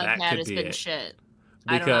 All I've had has been shit. Because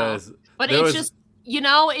I don't know. But it's just,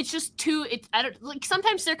 it's just too. I don't like.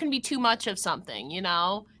 Sometimes there can be too much of something, and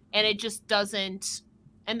it just doesn't.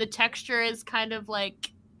 And the texture is kind of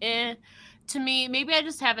like, to me. Maybe I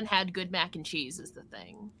just haven't had good mac and cheese. Is the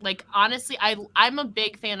thing. Like honestly, I'm a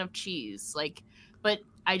big fan of cheese. Like, but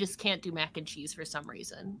I just can't do mac and cheese for some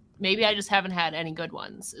reason. Maybe I just haven't had any good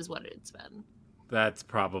ones. Is what it's been. That's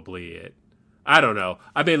probably it. I don't know.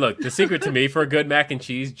 I mean, look, the secret to me for a good mac and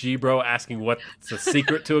cheese, G-Bro asking what's the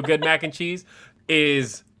secret to a good mac and cheese,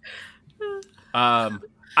 is I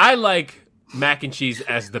like mac and cheese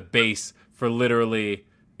as the base for literally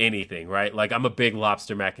anything, right? Like, I'm a big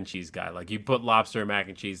lobster mac and cheese guy. Like, you put lobster in mac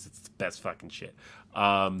and cheese, it's the best fucking shit.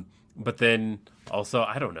 But then, also,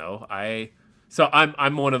 I don't know.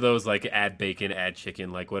 I'm one of those, like, add bacon, add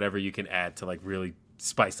chicken, like, whatever you can add to, like, really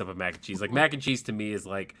spice up a mac and cheese. Like, mac and cheese to me is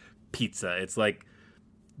like pizza. It's like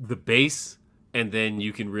the base, and then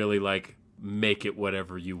you can really like make it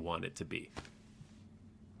whatever you want it to be.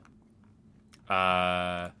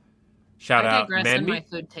 Shout out I digress in my Manby.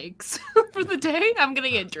 food takes for the day. I'm gonna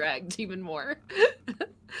get dragged even more.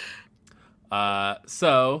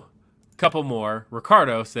 So couple more.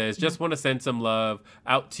 Ricardo says, just want to send some love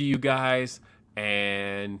out to you guys.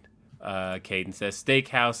 And Caden says,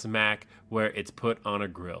 steakhouse mac where it's put on a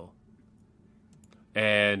grill.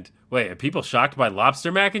 And wait, are people shocked by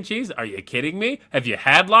lobster mac and cheese? Are you kidding me? Have you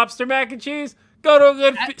had lobster mac and cheese? Go to a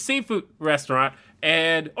good seafood restaurant,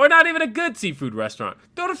 or not even a good seafood restaurant.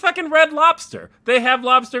 Go to fucking Red Lobster. They have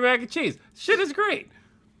lobster mac and cheese. Shit is great.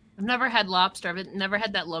 I've never had lobster. I've never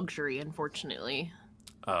had that luxury, unfortunately.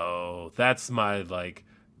 Oh, that's my,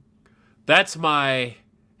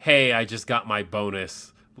 hey, I just got my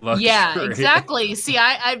bonus luxury. Yeah, exactly. See,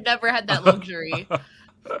 I've never had that luxury.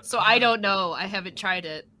 So I don't know. I haven't tried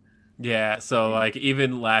it. Yeah, so like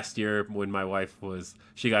even last year when my wife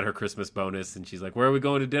she got her Christmas bonus and she's like, where are we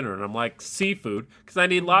going to dinner? And I'm like, seafood, because I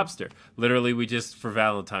need lobster. Literally, we just, for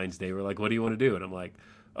Valentine's Day, we're like, what do you want to do? And I'm like,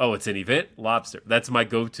 oh, it's an event? Lobster. That's my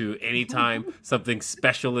go-to. Anytime something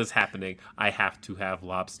special is happening, I have to have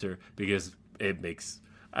lobster because it makes...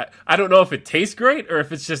 I don't know if it tastes great or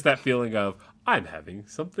if it's just that feeling of, I'm having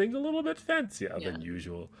something a little bit fancier than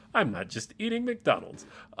usual. I'm not just eating McDonald's.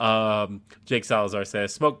 Jake Salazar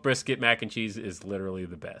says, smoked brisket mac and cheese is literally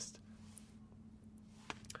the best.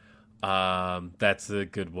 That's a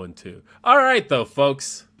good one, too. All right, though,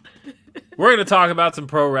 folks. We're going to talk about some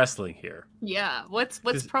pro wrestling here. Yeah. What's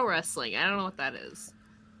pro wrestling? I don't know what that is.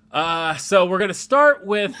 So we're going to start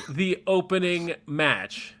with the opening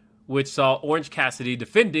match, which saw Orange Cassidy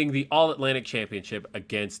defending the All-Atlantic Championship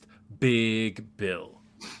against Big Bill.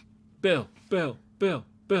 Bill. I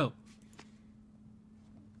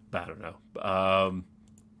don't know.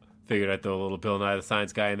 Figured I'd throw a little Bill Nye the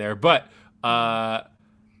Science Guy in there. But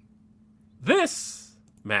this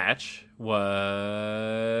match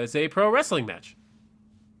was a pro wrestling match.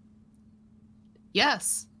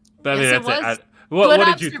 yes. I mean, yes, that's it was. What Good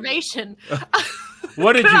did you? observation.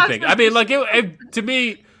 What did you think? I mean, like to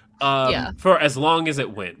me, Yeah. for as long as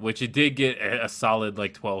it went, which it did get a solid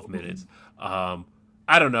 12 minutes.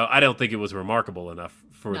 I don't know. I don't think it was remarkable enough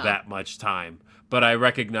for that much time. But I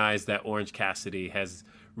recognize that Orange Cassidy has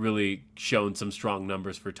really shown some strong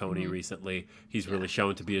numbers for Tony recently. He's really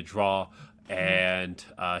shown to be a draw, and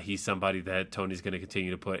he's somebody that Tony's going to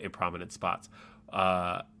continue to put in prominent spots.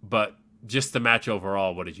 But just the match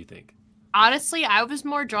overall, what did you think? Honestly, I was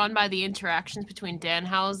more drawn by the interactions between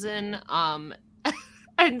Danhausen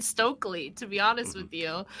and Stokely, to be honest with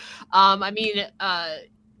you. I mean,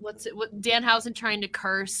 what Danhausen trying to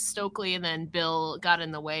curse Stokely, and then Bill got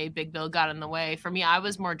in the way. Big Bill got in the way. For me, I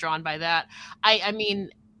was more drawn by that. I mean,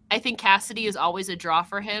 I think Cassidy is always a draw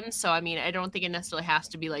for him. So, I mean, I don't think it necessarily has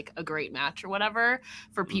to be like a great match or whatever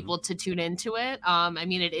for people to tune into it. I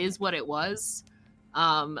mean, it is what it was.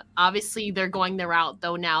 Obviously they're going the route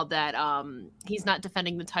though now that he's not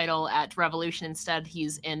defending the title at Revolution. Instead,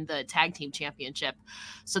 he's in the tag team championship.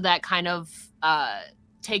 So that kind of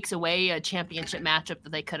takes away a championship matchup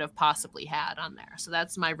that they could have possibly had on there. So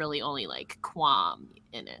that's my really only qualm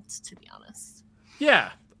in it, to be honest.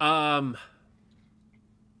 Yeah. But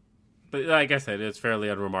like I said, it's fairly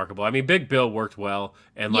unremarkable. I mean, Big Bill worked well,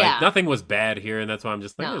 and nothing was bad here, and that's why I'm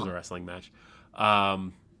just it was a wrestling match.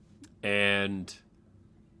 And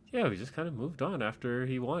yeah, we just kind of moved on after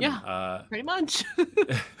he won. Yeah, pretty much.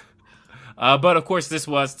 But of course, this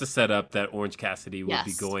was to set up that Orange Cassidy would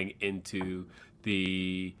be going into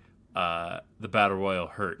the Battle Royal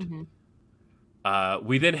hurt.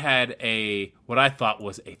 We then had what I thought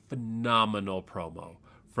was a phenomenal promo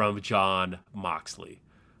from Jon Moxley.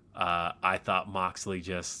 I thought Moxley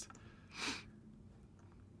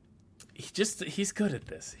he's good at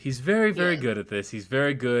this. He's very, very good at this. He's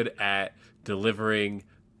very good at delivering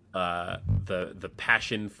the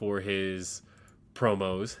passion for his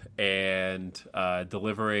promos and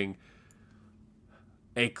delivering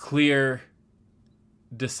a clear,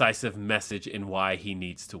 decisive message in why he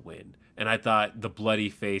needs to win. And I thought the bloody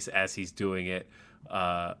face as he's doing it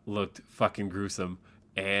looked fucking gruesome,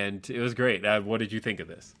 and it was great. What did you think of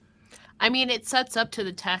this? I mean, it sets up to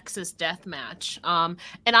the Texas death match. And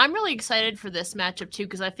I'm really excited for this matchup too,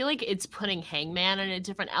 because I feel like it's putting Hangman in a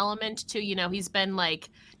different element too. You know, he's been like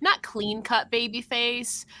not clean cut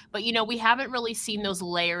babyface, but you know, we haven't really seen those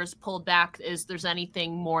layers pulled back as there's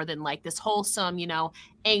anything more than like this wholesome, you know,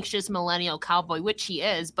 anxious millennial cowboy, which he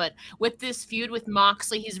is. But with this feud with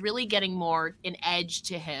Moxley, he's really getting more an edge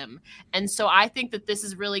to him. And so I think that this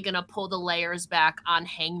is really going to pull the layers back on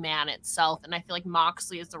Hangman itself. And I feel like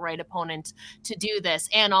Moxley is the right opponent to do this.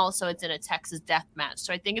 And also it's in a Texas death match.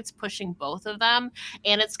 So I think it's pushing both of them.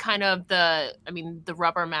 And it's kind of the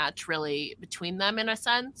rubber match really between them in a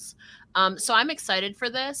sense. So I'm excited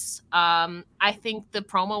for this. I think the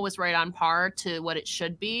promo was right on par to what it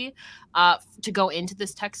should be to go into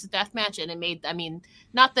this Texas death match. And it made, I mean,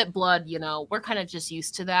 not that blood, you know, we're kind of just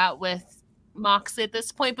used to that with Moxley at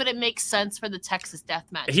this point, but it makes sense for the Texas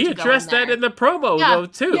death match. He addressed that in the promo though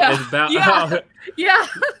too. Yeah.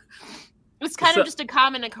 It's kind of just a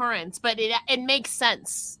common occurrence, but it makes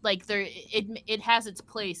sense. Like it has its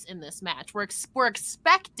place in this match. We're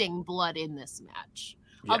expecting blood in this match.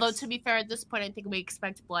 Yes. Although to be fair, at this point, I think we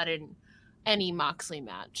expect blood in any Moxley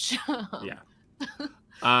match. Yeah.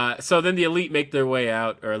 So then the Elite make their way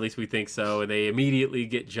out, or at least we think so, and they immediately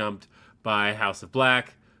get jumped by House of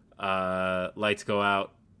Black. Lights go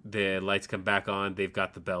out. The lights come back on. They've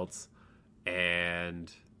got the belts,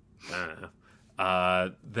 and I don't know.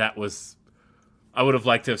 That was. I would have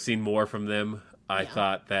liked to have seen more from them. I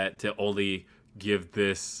thought that to only give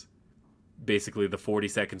this basically the 40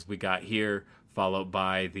 seconds we got here, followed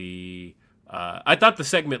by the I thought the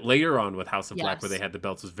segment later on with House of Black where they had the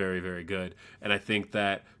belts was very, very good. And I think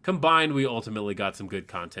that combined we ultimately got some good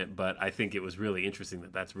content, but I think it was really interesting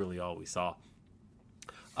that that's really all we saw.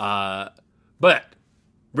 But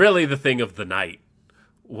really the thing of the night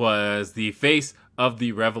was the face of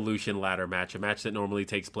the Revolution ladder match, a match that normally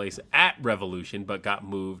takes place at Revolution but got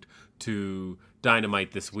moved to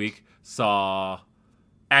Dynamite this week. Saw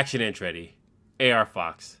Action Andretti, AR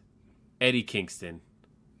Fox, Eddie Kingston,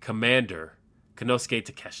 Commander, Konosuke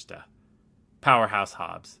Takeshita, Powerhouse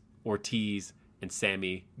Hobbs, Ortiz, and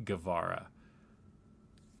Sammy Guevara.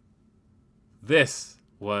 This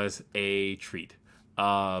was a treat.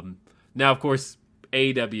 Now, of course,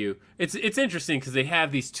 AEW, it's interesting because they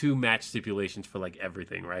have these two match stipulations for like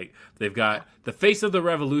everything, right? They've got the Face of the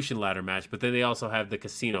Revolution ladder match, but then they also have the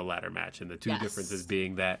Casino ladder match, and the two differences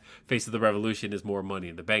being that Face of the Revolution is more Money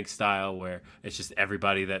in the Bank style, where it's just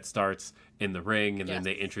everybody that starts in the ring, and then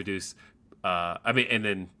they introduce, and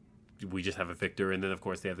then we just have a victor, and then of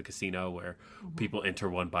course they have the Casino where people enter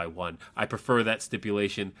one by one. I prefer that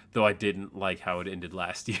stipulation, though I didn't like how it ended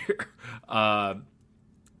last year. And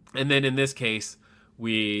then in this case,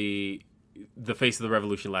 the Face of the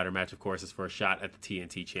Revolution ladder match, of course, is for a shot at the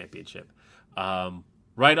TNT Championship.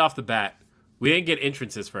 Right off the bat, we didn't get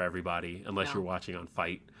entrances for everybody unless you're watching on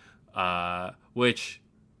Fight, which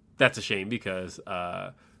that's a shame because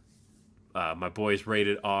my boys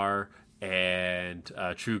Rated R and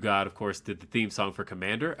True God, of course, did the theme song for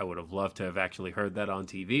Commander. I would have loved to have actually heard that on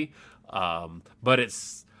TV. But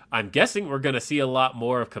I'm guessing we're going to see a lot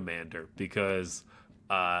more of Commander because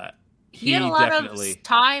he had a lot of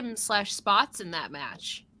time/spots in that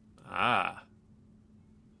match.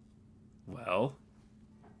 Well,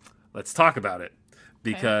 let's talk about it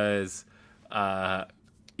because,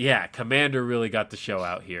 Commander really got the show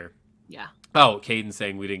out here. Yeah. Oh, Caden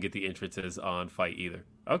saying we didn't get the entrances on Fight either.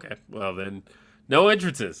 Okay, well then, no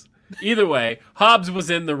entrances. Either way, Hobbs was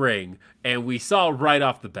in the ring, and we saw right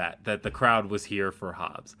off the bat that the crowd was here for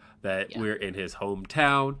Hobbs, that we're in his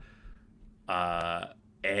hometown,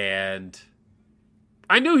 and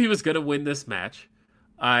I knew he was going to win this match.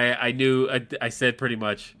 I said pretty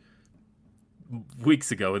much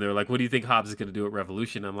weeks ago, and they were like, what do you think Hobbs is going to do at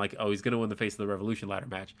Revolution? I'm like, oh, he's going to win the Face of the Revolution ladder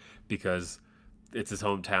match because it's his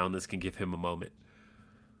hometown. This can give him a moment.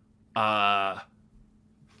 I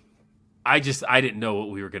didn't know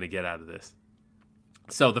what we were going to get out of this.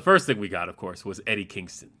 So the first thing we got, of course, was Eddie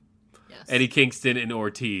Kingston. Yes. Eddie Kingston and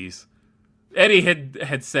Ortiz. Eddie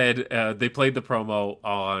had said they played the promo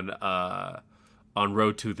on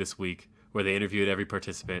Road 2 this week where they interviewed every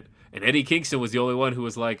participant. And Eddie Kingston was the only one who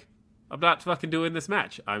was like, I'm not fucking doing this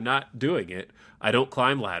match. I'm not doing it. I don't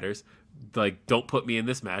climb ladders. like, don't put me in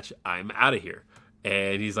this match. I'm out of here.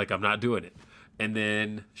 And he's like, I'm not doing it. And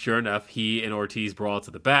then, sure enough, he and Ortiz brawl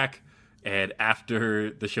to the back. And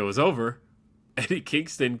after the show was over, Eddie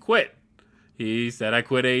Kingston quit. He said, I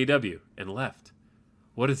quit AEW, and left.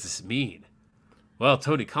 What does this mean? Well,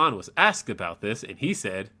 Tony Khan was asked about this, and he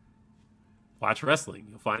said, watch wrestling.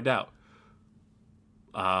 You'll find out.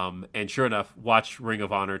 And sure enough, watch Ring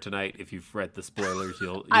of Honor tonight. If you've read the spoilers,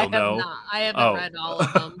 you'll know. I haven't read all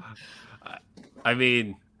of them. I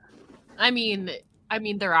mean,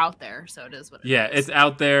 they're out there, so it is what it is. Yeah, it's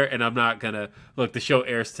out there, and I'm not going to... Look, the show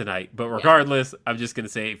airs tonight, but regardless, I'm just going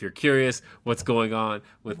to say, if you're curious what's going on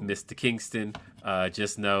with Mr. Kingston,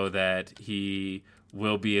 just know that he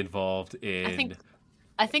will be involved in...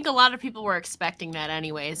 I think a lot of people were expecting that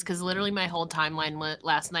anyways, because literally my whole timeline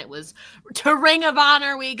last night was, to Ring of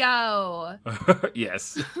Honor we go!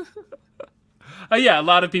 Yes. Yeah, a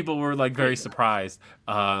lot of people were, like, very surprised.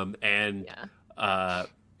 I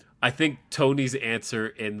think Tony's answer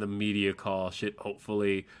in the media call should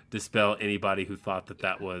hopefully dispel anybody who thought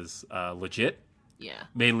that was legit. Yeah.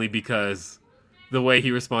 Mainly because the way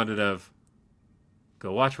he responded of,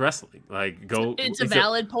 go watch wrestling. Like, go. It's a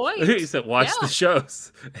valid point. He said, watch the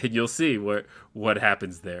shows, and you'll see what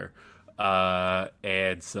happens there.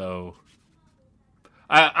 And so,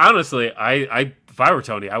 I honestly, if I were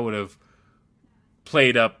Tony, I would have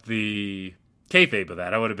played up the kayfabe of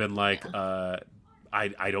that. I would have been like,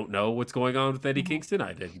 I don't know what's going on with Eddie Kingston.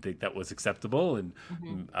 I didn't think that was acceptable, and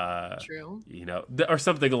True. You know, or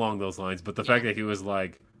something along those lines. But the fact that he was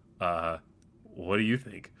like, "What do you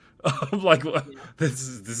think?" I'm like, this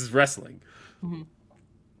is wrestling. Mm-hmm.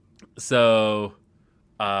 So,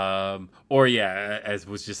 or as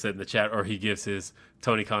was just said in the chat, or he gives his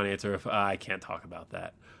Tony Khan answer of, I can't talk about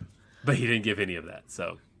that, but he didn't give any of that.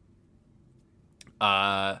 So,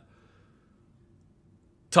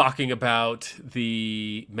 talking about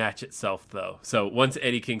the match itself, though. So once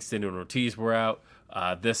Eddie Kingston and Ortiz were out,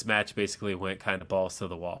 this match basically went kind of balls to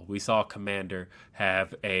the wall. We saw Commander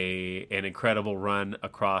have an incredible run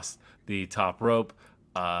across the top rope,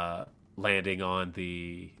 landing on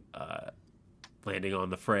the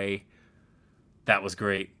fray. That was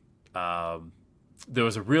great. There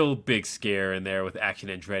was a real big scare in there with Action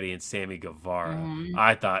Andretti and Sammy Guevara. Mm-hmm.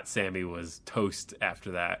 I thought Sammy was toast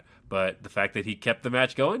after that. But the fact that he kept the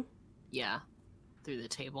match going? Yeah. Through the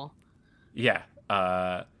table. Yeah.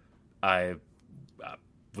 I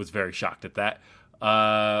was very shocked at that.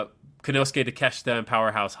 Konosuke Takeshita and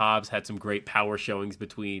Powerhouse Hobbs had some great power showings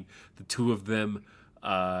between the two of them.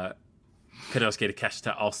 Konosuke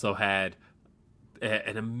Takeshita also had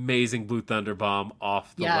an amazing Blue Thunder Bomb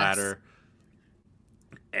off the ladder.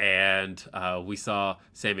 And we saw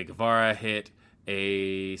Sammy Guevara hit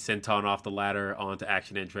a senton off the ladder onto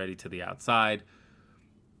Action Andretti to the outside.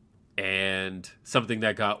 And something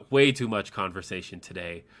that got way too much conversation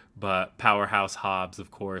today, but Powerhouse Hobbs, of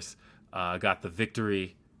course, got the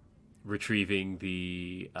victory, retrieving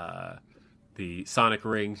the Sonic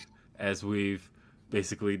Ring, as we've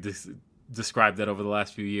basically described that over the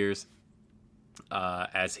last few years,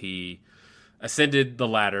 as he ascended the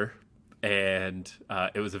ladder, and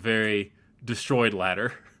it was a very destroyed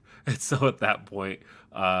ladder. And so at that point,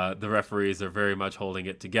 the referees are very much holding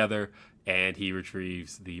it together, and he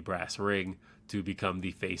retrieves the brass ring to become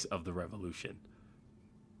the face of the Revolution.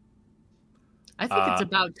 I think it's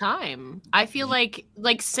about time. I feel like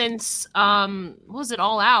since what was it,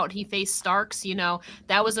 All Out, he faced Starks,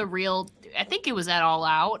 that was a real, I think it was at All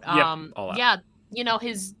Out. All Out. Yeah,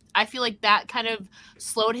 I feel like that kind of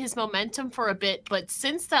slowed his momentum for a bit, but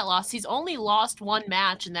since that loss, he's only lost one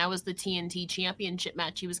match, and that was the TNT Championship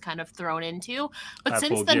match he was kind of thrown into. But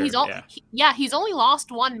since then, he's only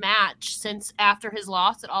lost one match since after his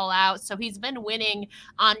loss at All Out, so he's been winning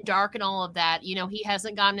on Dark and all of that. He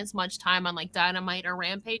hasn't gotten as much time on like Dynamite or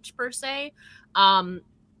Rampage per se.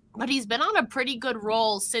 But he's been on a pretty good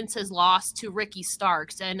roll since his loss to Ricky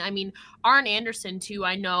Starks. And I mean, Arn Anderson, too,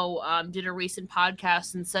 I know, did a recent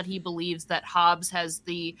podcast and said he believes that Hobbs has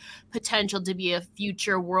the potential to be a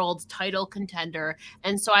future world title contender.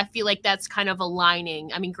 And so I feel like that's kind of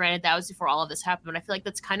aligning. I mean, granted, that was before all of this happened, but I feel like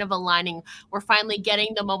that's kind of aligning. We're finally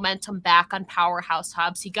getting the momentum back on Powerhouse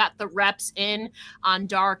Hobbs. He got the reps in on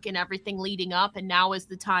Dark and everything leading up, and now is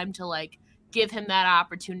the time to, give him that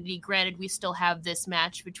opportunity. Granted, we still have this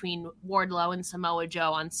match between Wardlow and Samoa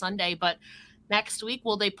Joe on Sunday, but next week,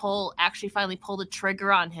 will they finally pull the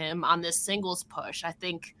trigger on him on this singles push? I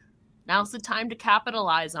think now's the time to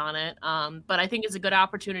capitalize on it. But I think it's a good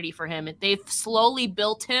opportunity for him. They've slowly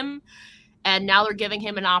built him, and now they're giving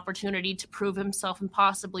him an opportunity to prove himself and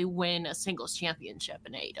possibly win a singles championship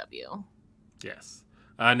in AEW. Yes.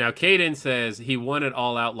 Now, Caden says he won it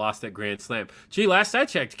all out, lost at Grand Slam. Gee, last I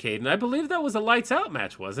checked, Caden, I believe that was a lights out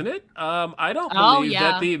match, wasn't it? I don't believe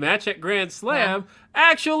that the match at Grand Slam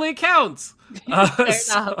actually counts.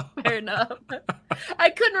 Fair enough. I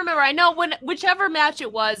couldn't remember. I know whichever match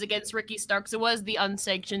it was against Ricky Starks, it was the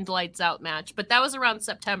unsanctioned lights out match, but that was around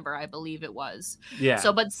September, I believe it was. Yeah.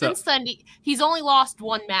 But since then, he's only lost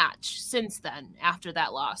one match since then after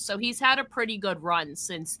that loss. So he's had a pretty good run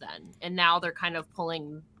since then. And now they're kind of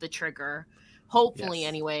pulling the trigger, hopefully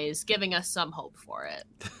anyways, giving us some hope for it.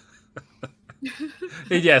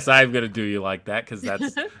 Yes, I'm going to do you like that because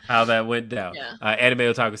that's how that went down. Yeah. Anime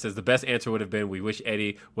Otaku says the best answer would have been, we wish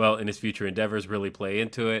Eddie well in his future endeavors, really play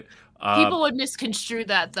into it. People would misconstrue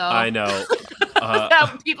that, though. I know.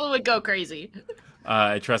 People would go crazy.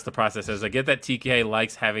 I trust the process. Says, I get that TK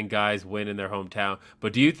likes having guys win in their hometown,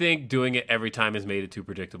 but do you think doing it every time has made it too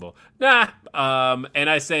predictable? Nah. And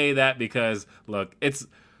I say that because, look,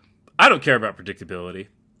 I don't care about predictability.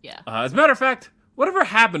 Yeah. As a matter of fact, whatever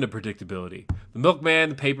happened to predictability? The Milkman,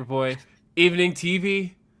 the Paperboy, evening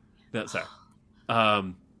TV? No, sorry.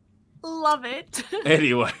 Love it.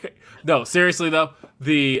 Anyway, no, seriously though,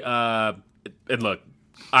 and look,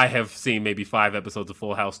 I have seen maybe 5 episodes of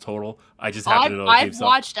Full House total. I just happen to know I've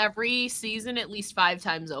watched every season at least 5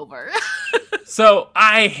 times over. So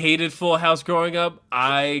I hated Full House growing up.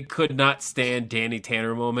 I could not stand Danny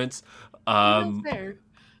Tanner moments. Fair.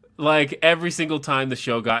 Like every single time the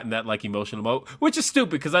show got in that like emotional mode, which is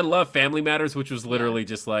stupid because I love Family Matters, which was literally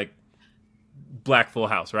just like Black Full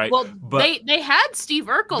House, right? Well, but they had Steve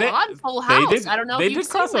Urkel on Full House. I don't know if you've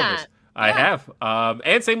seen that. I have.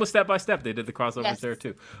 And same with Step by Step. They did the crossovers there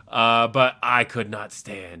too. But I could not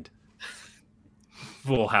stand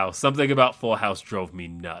Full House. Something about Full House drove me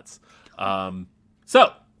nuts.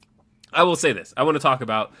 So I will say this. I want to talk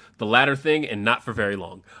about the ladder thing, and not for very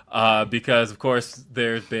long, because, of course,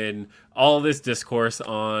 there's been all this discourse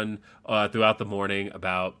on throughout the morning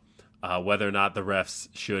about whether or not the refs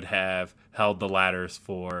should have held the ladders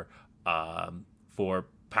for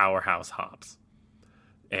powerhouse hops.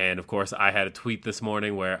 And, of course, I had a tweet this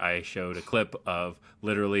morning where I showed a clip of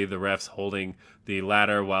literally the refs holding the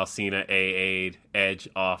ladder while Cena AA'd Edge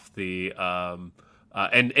off the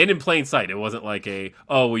and in plain sight. It wasn't like you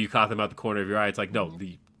caught them out the corner of your eye. It's like, no,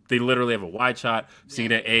 they literally have a wide shot.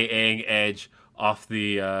 Cena AA'ing Edge off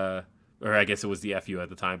the, or I guess it was the FU at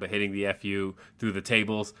the time, but hitting the FU through the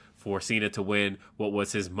tables for Cena to win what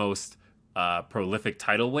was his most prolific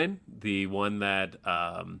title win. The one that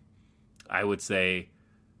I would say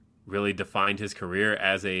really defined his career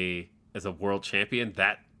as a world champion.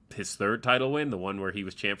 That his third title win, the one where he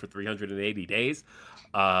was champ for 380 days.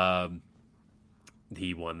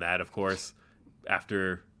 He won that, of course,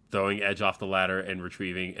 after throwing Edge off the ladder and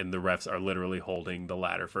retrieving, and the refs are literally holding the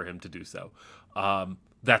ladder for him to do so.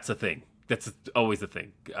 That's a thing. That's always a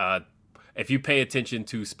thing. If you pay attention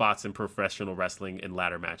to spots in professional wrestling and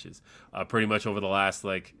ladder matches, pretty much over the last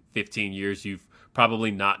 15 years, you've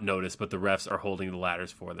probably not noticed, but the refs are holding the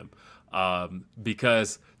ladders for them.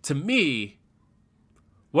 Because to me,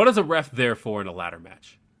 what is a ref there for in a ladder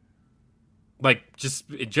match? Like, just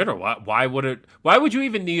in general, why would you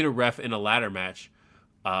even need a ref in a ladder match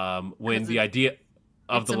when the idea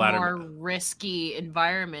of the ladder... It's a more risky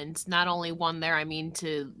environment. Not only one there, I mean,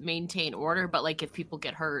 to maintain order, but if people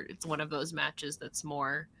get hurt, it's one of those matches that's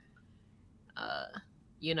more,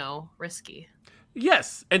 risky.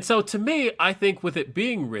 Yes. And so to me, I think with it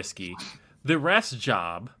being risky, the ref's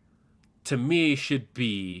job to me should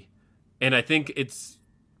be, and I think it's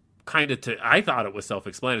I thought it was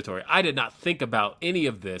self-explanatory. I did not think about any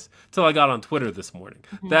of this till I got on Twitter this morning.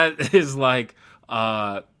 Mm-hmm. That is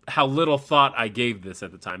how little thought I gave this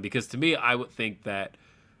at the time. Because to me, I would think that,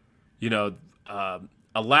 a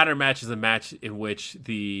ladder match is a match in which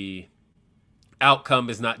the outcome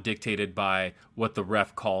is not dictated by what the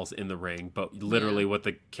ref calls in the ring, but literally what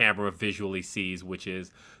the camera visually sees, which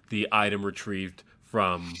is the item retrieved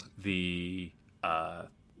from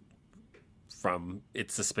from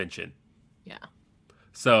its suspension. Yeah.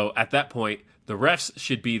 So at that point, the refs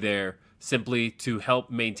should be there simply to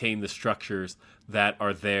help maintain the structures that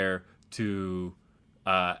are there to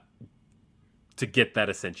get that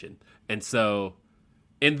ascension. And so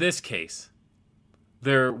in this case,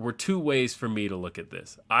 there were 2 ways for me to look at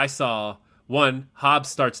this. I saw, one, Hobbs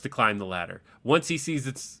starts to climb the ladder. Once he sees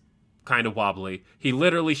it's kind of wobbly, he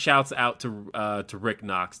literally shouts out to Rick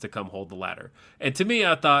Knox to come hold the ladder. And to me,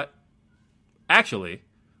 I thought, actually,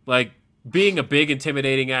 being a big,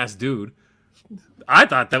 intimidating ass dude, I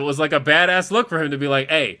thought that was a badass look for him to be like,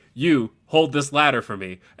 hey, you hold this ladder for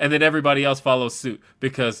me. And then everybody else follows suit.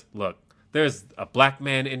 Because, look, There's a black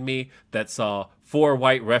man in me that saw 4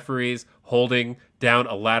 white referees holding down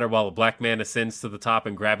a ladder while a black man ascends to the top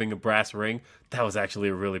and grabbing a brass ring. That was actually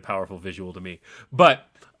a really powerful visual to me. But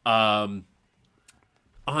on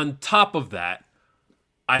top of that,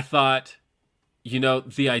 I thought,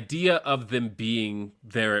 the idea of them being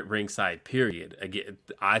there at ringside, period, again,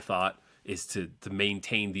 I thought is to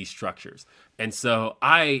maintain these structures. And so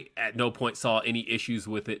I at no point saw any issues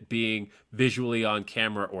with it being visually on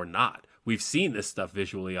camera or not. We've seen this stuff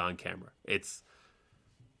visually on camera.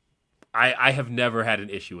 I have never had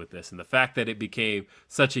an issue with this. And the fact that it became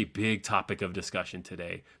such a big topic of discussion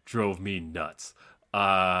today drove me nuts.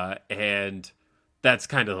 And that's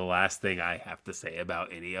kind of the last thing I have to say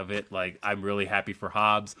about any of it. Like, I'm really happy for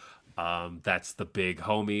Hobbs. That's the big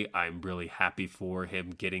homie. I'm really happy for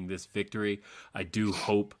him getting this victory. I do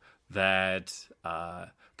hope that,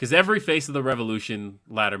 because every Face of the Revolution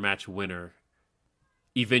ladder match winner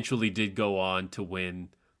eventually did go on to win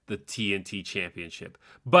the TNT championship,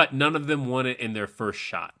 but none of them won it in their first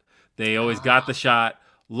shot. They always got the shot,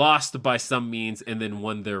 lost by some means, and then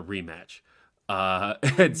won their rematch.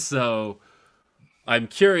 And so I'm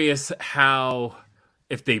curious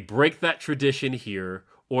if they break that tradition here,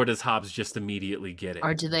 or does Hobbs just immediately get it?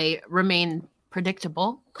 Or do they remain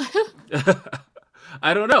predictable?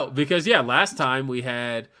 I don't know, because last time we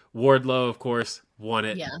had Wardlow, of course, won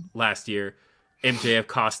it last year. MJF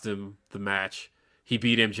cost him the match. He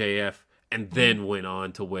beat MJF and then went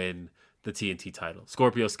on to win the TNT title.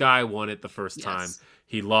 Scorpio Sky won it the first time.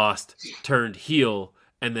 He lost, turned heel,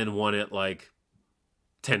 and then won it like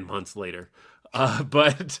 10 months later.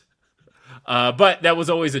 But that was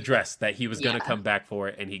always addressed, that he was going to come back for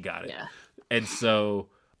it, and he got it. Yeah. And so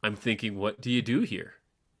I'm thinking, what do you do here?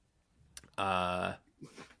 I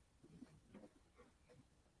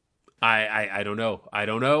don't know. I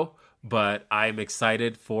don't know, but I'm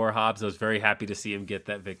excited for Hobbs. I was very happy to see him get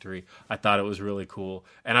that victory. I thought it was really cool,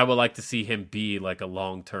 and I would like to see him be like a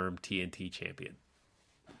long-term TNT champion.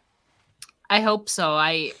 I hope so.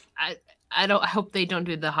 I hope they don't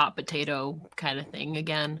do the hot potato kind of thing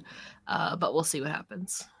again, but we'll see what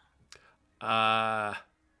happens. I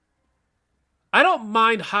don't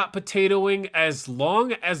mind hot potatoing as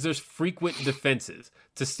long as there's frequent defenses.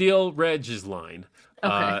 To steal Reg's line,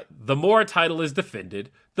 the more a title is defended,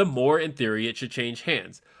 the more, in theory, it should change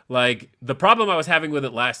hands. Like, the problem I was having with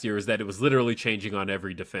it last year is that it was literally changing on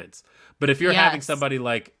every defense. But if you're having somebody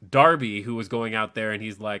like Darby who was going out there and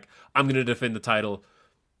he's like, I'm going to defend the title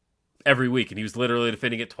every week, and he was literally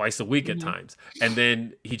defending it twice a week at times, and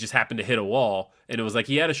then he just happened to hit a wall, and it was like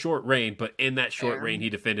he had a short reign, but in that short reign he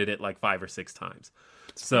defended it like 5 or 6 times.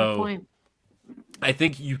 So I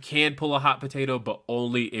think you can pull a hot potato, but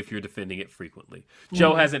only if you're defending it frequently.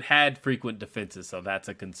 Joe hasn't had frequent defenses, so that's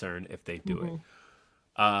a concern if they do it.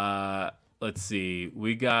 Let's see,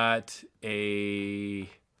 we got and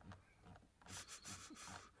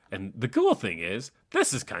the cool thing is,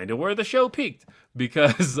 this is kind of where the show peaked,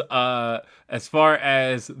 because as far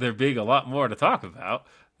as there being a lot more to talk about,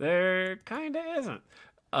 there kind of isn't.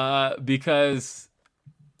 Because,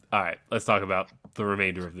 all right, let's talk about the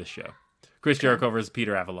remainder of this show. Chris Jericho versus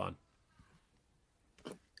Peter Avalon.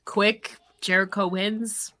 Quick, Jericho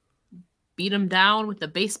wins. Beat him down with a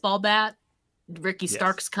baseball bat. Ricky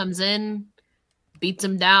Starks comes in, beats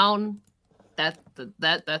him down.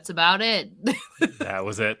 That's about it. That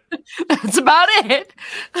was it. That's about it.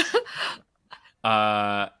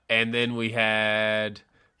 And then we had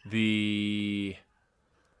the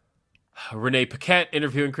Renee Paquette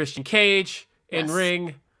interviewing Christian Cage in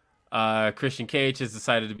ring. Christian Cage has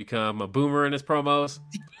decided to become a boomer in his promos.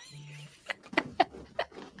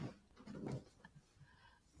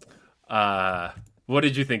 What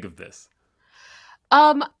did you think of this?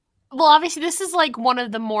 Well, obviously, this is like one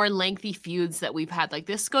of the more lengthy feuds that we've had. Like,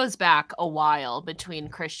 this goes back a while between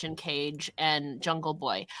Christian Cage and Jungle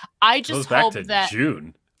Boy. I just hope that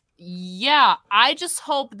June. Yeah, I just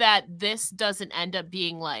hope that this doesn't end up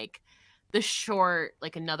being like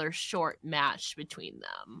another short match between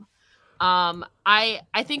them. I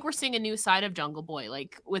think we're seeing a new side of Jungle Boy,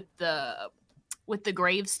 like with the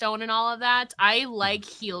gravestone and all of that. I like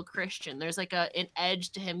heel Christian. There's like an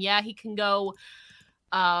edge to him. Yeah, he can go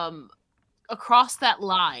across that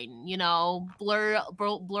line, blur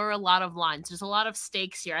a lot of lines. There's a lot of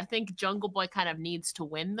stakes here. I think Jungle Boy kind of needs to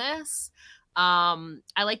win this. I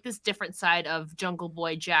like this different side of Jungle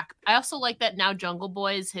Boy Jack. I also like that now Jungle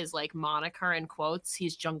Boy is his like moniker in quotes.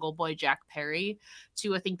 He's Jungle Boy Jack Perry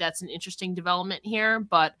too. I think that's an interesting development here,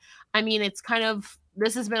 but I mean, it's kind of,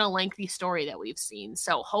 this has been a lengthy story that we've seen.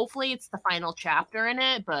 So hopefully it's the final chapter in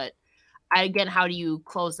it, but again, how do you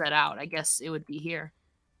close that out? I guess it would be here.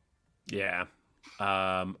 Yeah.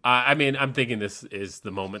 I mean, I'm thinking this is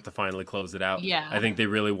the moment to finally close it out. Yeah. I think they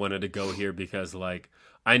really wanted to go here because, like,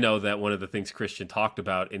 I know that one of the things Christian talked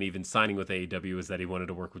about in even signing with AEW is that he wanted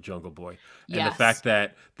to work with Jungle Boy. And the Yes. fact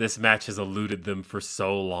that this match has eluded them for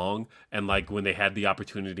so long, and, like, when they had the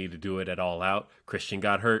opportunity to do it at All Out, Christian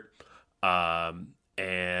got hurt.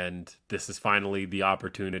 And this is finally the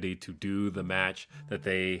opportunity to do the match that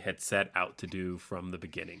they had set out to do from the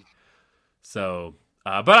beginning. So...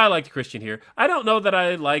 but I liked Christian here. I don't know that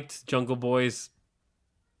I liked Jungle Boy's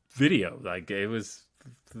video. Like, it was,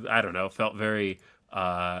 I don't know, felt very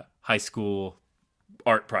high school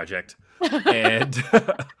art project. And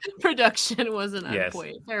Production wasn't on Yes.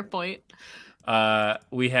 point. Fair point.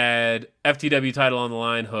 we had FTW title on the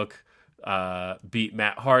line. Hook beat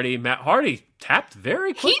Matt Hardy. Matt Hardy tapped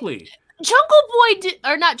very quickly. Jungle Boy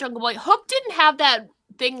not Jungle Boy. Hook didn't have that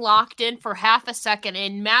thing locked in for half a second,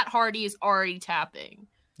 and Matt Hardy is already tapping.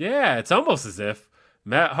 Yeah, it's almost as if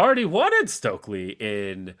Matt Hardy wanted Stokely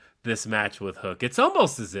in this match with Hook. It's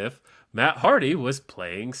almost as if Matt Hardy was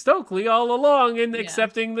playing Stokely all along and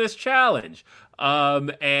accepting this challenge. And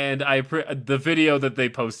the video that they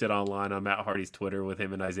posted online on Matt Hardy's Twitter with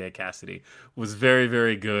him and Isaiah Cassidy was very,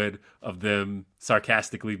 very good, of them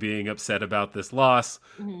sarcastically being upset about this loss.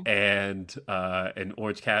 And Isaiah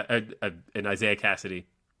Cassidy,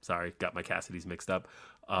 sorry, got my Cassidys mixed up,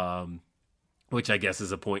 which I guess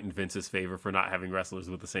is a point in Vince's favor for not having wrestlers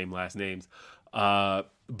with the same last names.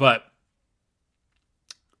 But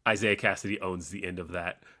Isaiah Cassidy owns the end of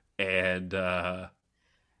that, and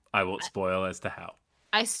I won't spoil as to how.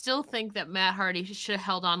 I still think that Matt Hardy should have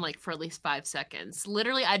held on like for at least 5 seconds.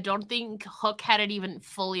 Literally, I don't think Hook had it even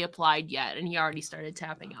fully applied yet, and he already started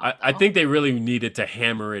tapping out. I think they really needed to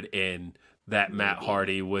hammer it in that Matt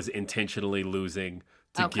Hardy was intentionally losing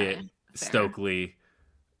to get fair. Stokely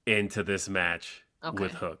into this match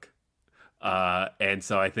with Hook. And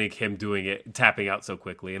so I think him doing it, tapping out so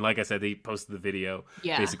quickly, and like I said, they posted the video,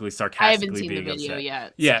 basically sarcastically I haven't seen being the video upset.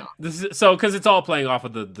 yet. Yeah, this is, so because it's all playing off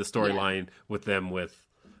of the storyline with them with,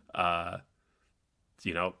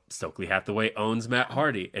 Stokely Hathaway owns Matt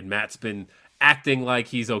Hardy, and Matt's been acting like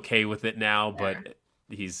he's okay with it now, but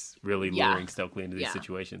he's really luring Stokely into these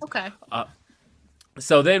situations. Okay.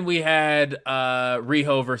 So then we had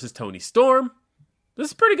Riho versus Toni Storm. This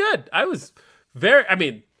is pretty good.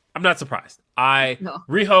 I'm not surprised.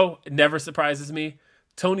 Riho never surprises me.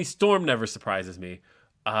 Toni Storm never surprises me.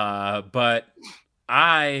 But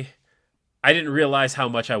I didn't realize how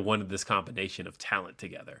much I wanted this combination of talent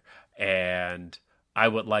together. And I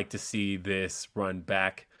would like to see this run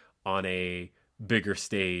back on a bigger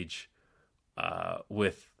stage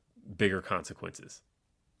with bigger consequences.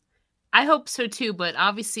 I hope so too, but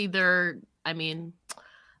obviously they're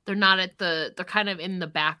not they're kind of in the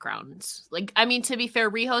background. Like, I mean, to be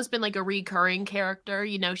fair, Riho's been like a recurring character.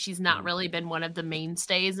 You know, she's not really been one of the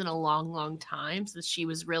mainstays in a long, long time since she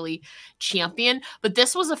was really champion. But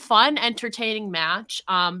this was a fun, entertaining match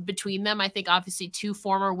between them. I think obviously 2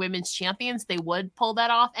 former women's champions, they would pull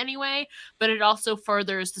that off anyway. But it also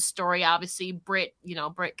furthers the story. Obviously, Britt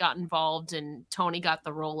got involved and Toni got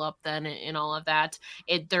the roll up then and all of that.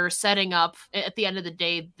 They're setting up, at the end of the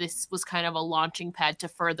day, this was kind of a launching pad to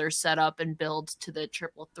further set up and build to the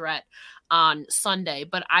triple threat on Sunday.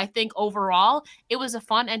 But I think overall it was a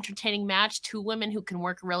fun, entertaining match. 2 women who can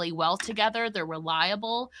work really well together. They're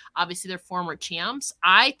reliable. Obviously they're former champs.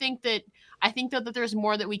 I think that there's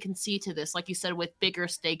more that we can see to this, like you said, with bigger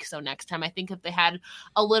stakes. So next time, I think if they had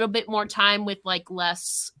a little bit more time with like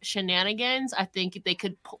less shenanigans, I think they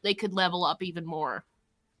could level up even more.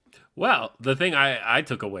 Well, the thing I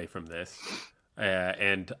took away from this,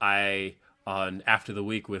 and on After the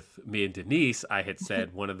Week with me and Denise, I had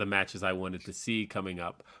said one of the matches I wanted to see coming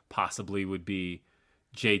up possibly would be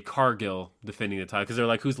Jade Cargill defending the title, because they're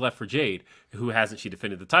like, who's left for Jade? Who hasn't she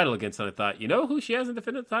defended the title against? And I thought, you know who she hasn't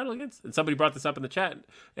defended the title against? And somebody brought this up in the chat,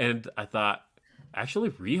 and I thought, actually,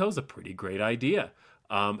 Riho's a pretty great idea,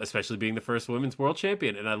 especially being the first women's world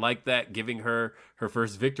champion. And I like that, giving her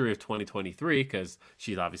first victory of 2023, because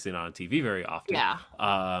she's obviously not on TV very often. Yeah.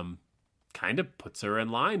 Kind of puts her in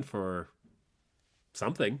line for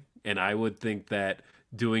something. And I would think that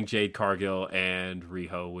doing Jade Cargill and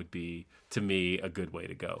Riho would be, to me, a good way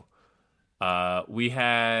to go. We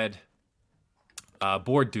had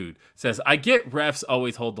Board Dude says, I get refs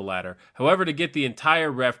always hold the ladder. However, to get the entire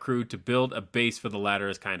ref crew to build a base for the ladder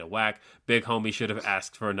is kind of whack. Big Homie should have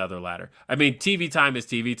asked for another ladder. I mean, TV time is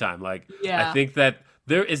TV time. Like, I think that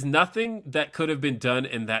there is nothing that could have been done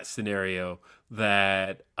in that scenario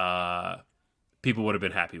that people would have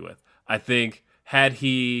been happy with. I think had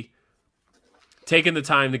he taken the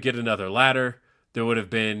time to get another ladder, there would have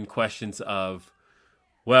been questions of,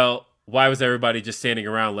 well, why was everybody just standing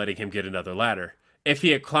around letting him get another ladder? If he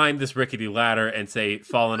had climbed this rickety ladder and, say,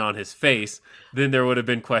 fallen on his face, then there would have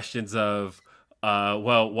been questions of,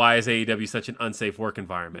 well, why is AEW such an unsafe work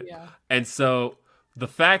environment? Yeah. And so the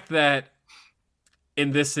fact that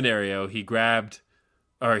in this scenario, he climbed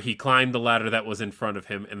the ladder that was in front of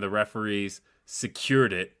him and the referees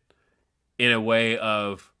secured it in a way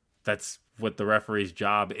of, that's what the referee's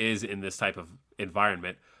job is in this type of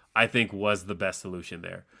environment, I think was the best solution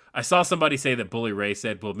there. I saw somebody say that Bully Ray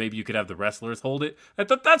said, well, maybe you could have the wrestlers hold it. I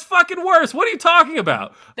thought, that's fucking worse. What are you talking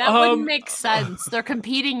about? That wouldn't make sense. They're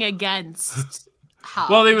competing against how?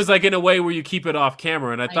 Well, it was like in a way where you keep it off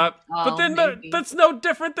camera. And I thought, but then that's no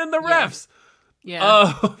different than the refs.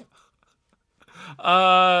 Yeah.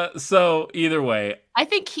 So either way, I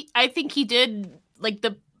think he did like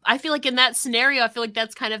I feel like in that scenario, I feel like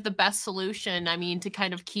that's kind of the best solution. I mean, to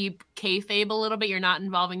kind of keep kayfabe a little bit, you're not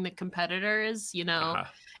involving the competitors,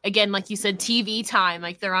 Again, like you said, TV time,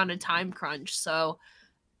 like they're on a time crunch. So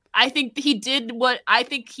I think he did what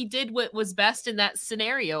was best in that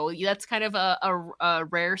scenario. That's kind of a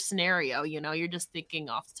rare scenario, you're just thinking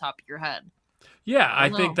off the top of your head. Yeah, I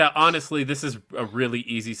think that honestly, this is a really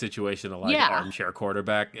easy situation to armchair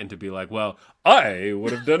quarterback and to be like, well, I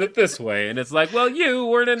would have done it this way. And it's like, well, you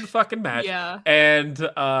weren't in the fucking match. Yeah. And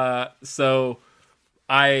so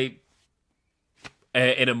in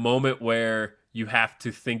a moment where you have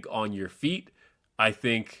to think on your feet, I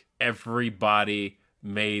think everybody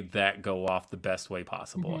made that go off the best way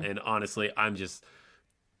possible. Mm-hmm. And honestly,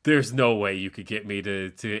 there's no way you could get me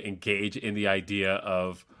to engage in the idea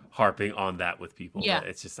of harping on that with people. Yeah.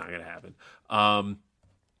 It's just not going to happen.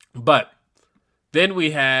 But then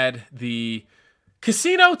we had the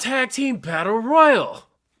Casino Tag Team Battle Royal.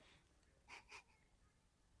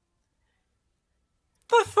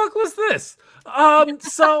 The fuck was this?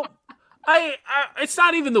 So I it's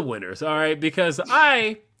not even the winners, all right? Because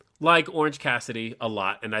I like Orange Cassidy a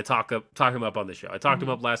lot, and I talk him up on the show. I talked him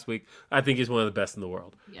up last week. I think he's one of the best in the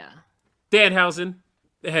world. Yeah. Danhausen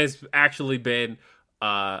has actually been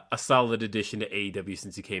a solid addition to AEW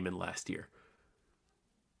since he came in last year.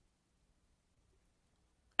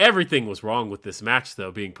 Everything was wrong with this match,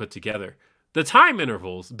 though, being put together. The time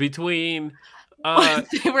intervals between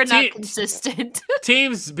they were not consistent.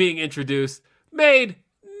 Teams being introduced made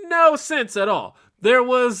no sense at all. There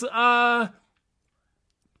was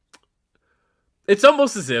it's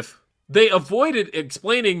almost as if they avoided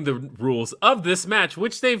explaining the rules of this match,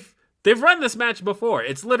 which they've run this match before.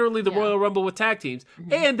 It's literally the Royal Rumble with tag teams,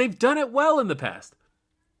 and they've done it well in the past.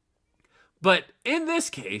 But in this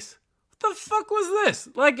case, what the fuck was this?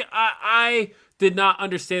 Like, I did not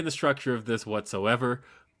understand the structure of this whatsoever.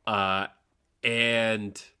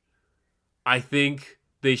 And I think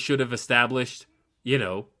they should have established,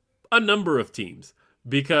 a number of teams.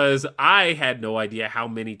 Because I had no idea how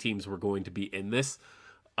many teams were going to be in this.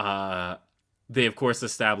 They, of course,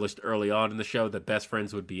 established early on in the show that Best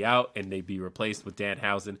Friends would be out and they'd be replaced with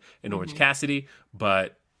Danhausen and Orange Cassidy.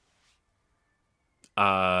 But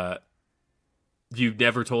you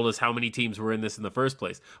never told us how many teams were in this in the first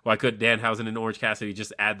place. Why couldn't Danhausen and Orange Cassidy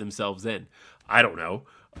just add themselves in? I don't know.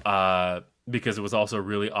 Because it was also a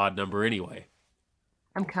really odd number anyway.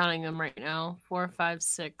 I'm counting them right now. 4, 5,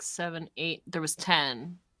 6, 7, 8. There was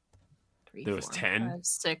 10. 3, there was 10? 5,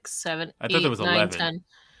 6, 7, I thought there was 9, 11. 10.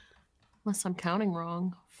 Unless I'm counting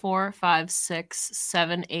wrong. 4, 5, 6,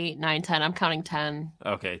 7, 8, 9, 10. I'm counting 10.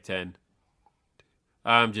 Okay, 10.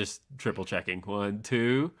 I'm just triple checking. 1,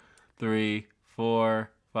 2, 3,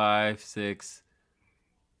 4, 5, 6,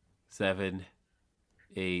 7,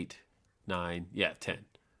 8, 9. Yeah, 10.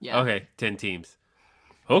 Yeah. Okay, 10 teams.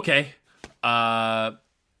 Okay.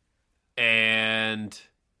 And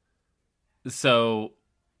so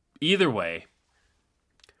either way,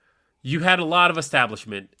 you had a lot of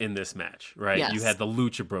establishment in this match, right? Yes. You had the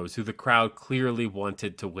Lucha Bros, who the crowd clearly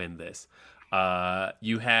wanted to win this.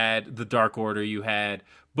 You had the Dark Order. You had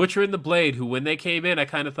Butcher and the Blade, who when they came in, I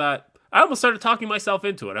kind of thought, I almost started talking myself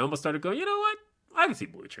into it. I almost started going, you know what? I can see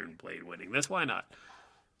Butcher and Blade winning this. Why not?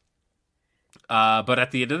 But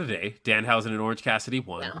at the end of the day, Danhausen and Orange Cassidy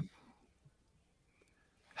won. Yeah.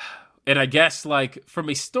 And I guess, like, from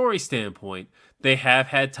a story standpoint, they have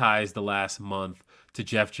had ties the last month to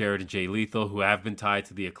Jeff Jarrett and Jay Lethal, who have been tied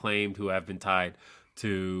to the Acclaimed, who have been tied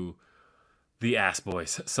to the Ass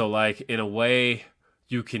Boys. So, like, in a way,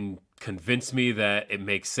 you can convince me that it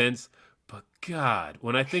makes sense. But, God,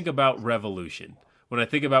 when I think about Revolution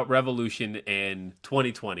in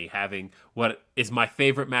 2020 having what is my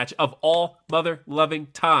favorite match of all mother-loving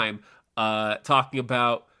time, talking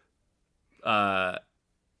about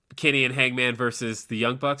Kenny and Hangman versus the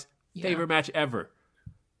Young Bucks. Yeah. Favorite match ever.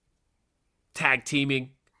 Tag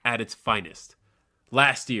teaming at its finest.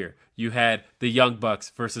 Last year, you had the Young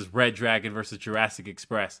Bucks versus Red Dragon versus Jurassic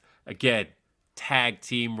Express. Again, tag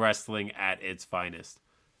team wrestling at its finest.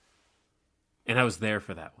 And I was there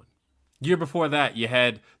for that one. Year before that, you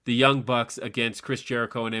had the Young Bucks against Chris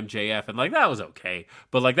Jericho and MJF, and like that was okay.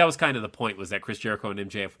 But like that was kind of the point, was that Chris Jericho and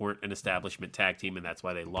MJF weren't an establishment tag team, and that's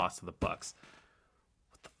why they lost to the Bucks.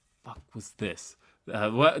 What the fuck was this?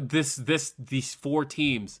 These four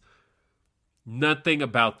teams, nothing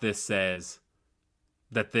about this says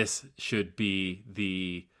that this should be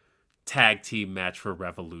the tag team match for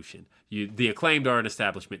Revolution. The Acclaimed are an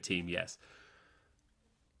establishment team, yes.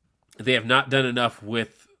 They have not done enough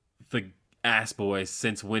with the Ass Boys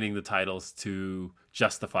since winning the titles to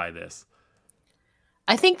justify this.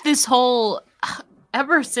 I think this whole,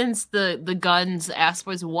 ever since the Guns Ass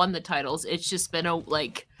Boys won the titles, it's just been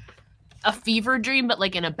a fever dream, but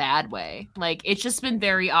like in a bad way. Like it's just been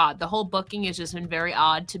very odd. The whole booking has just been very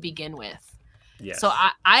odd to begin with. Yes. So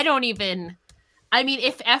I don't even, I mean,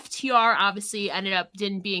 if FTR obviously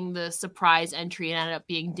didn't being the surprise entry and ended up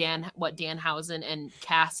being Danhausen and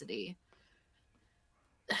Cassidy.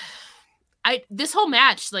 This whole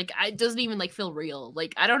match, it doesn't even feel real.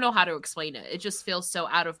 Like, I don't know how to explain it. It just feels so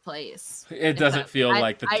out of place. It doesn't feel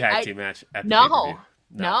like the tag team match at the no,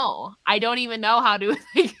 pay-per-view. No. I don't even know how to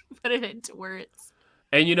put it into words.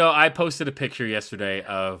 And, you know, I posted a picture yesterday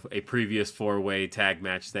of a previous 4-way tag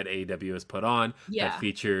match that AEW has put on that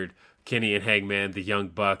featured Kenny and Hangman, the Young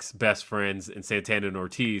Bucks, Best Friends, and Santana and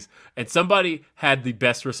Ortiz. And somebody had the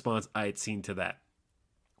best response I had seen to that,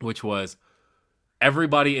 which was,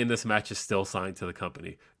 everybody in this match is still signed to the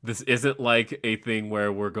company. This isn't like a thing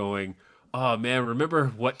where we're going, oh, man, remember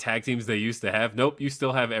what tag teams they used to have? Nope, you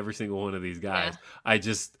still have every single one of these guys.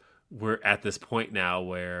 Yeah. We're at this point now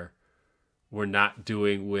where we're not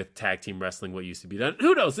doing with tag team wrestling what used to be done.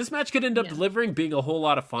 Who knows? This match could end up delivering, being a whole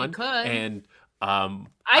lot of fun. It could. And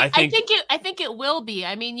I think it will be.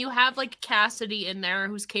 I mean, you have Cassidy in there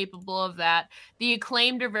who's capable of that. The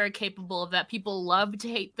Acclaimed are very capable of that. People love to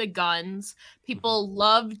hate the Guns. People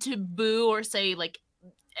love to boo or say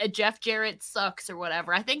Jeff Jarrett sucks or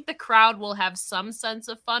whatever. I think the crowd will have some sense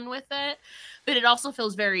of fun with it, but it also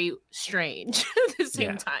feels very strange at the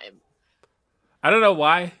same time. I don't know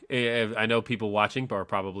why. I know people watching are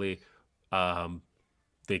probably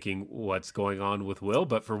thinking what's going on with Will,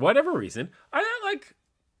 but for whatever reason, I'm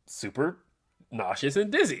super nauseous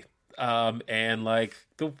and dizzy. And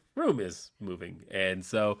the room is moving. And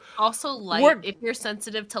so also light, if you're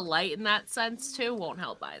sensitive to light in that sense too, won't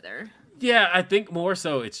help either. Yeah, I think more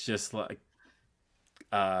so it's just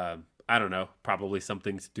I don't know, probably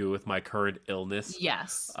something to do with my current illness.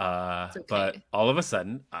 Yes. Okay. But all of a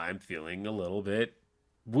sudden, I'm feeling a little bit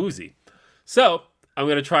woozy. So I'm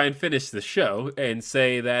going to try and finish the show and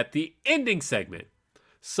say that the ending segment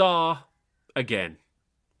saw, again,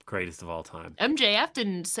 greatest of all time. MJF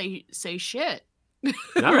didn't say shit.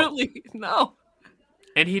 No. Really? No.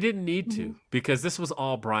 And he didn't need to, because this was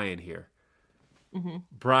all Brian here. Mm-hmm.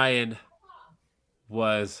 Brian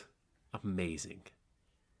was amazing.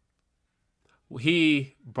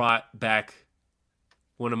 He brought back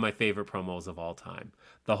one of my favorite promos of all time.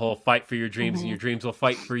 The whole fight for your dreams and your dreams will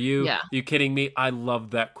fight for you. Yeah. You kidding me? I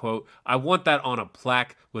love that quote. I want that on a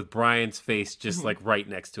plaque with Brian's face just right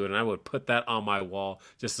next to it. And I would put that on my wall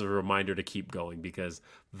just as a reminder to keep going, because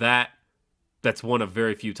that's one of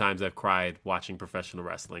very few times I've cried watching professional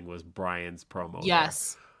wrestling was Brian's promo.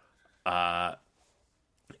 Yes. And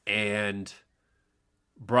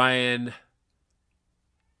Brian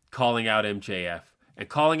calling out MJF and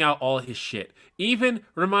calling out all his shit, even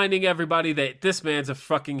reminding everybody that this man's a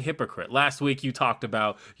fucking hypocrite. Last week you talked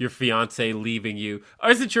about your fiance leaving you. Or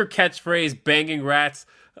isn't your catchphrase banging rats?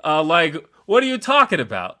 What are you talking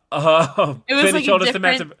about? It was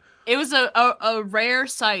it was a rare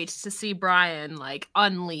sight to see Brian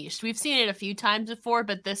unleashed. We've seen it a few times before,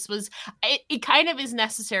 but this was it kind of is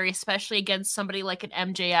necessary, especially against somebody like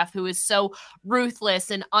an MJF who is so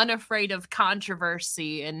ruthless and unafraid of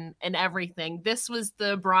controversy and everything. This was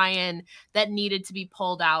the Brian that needed to be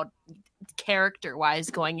pulled out character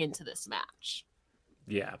wise going into this match.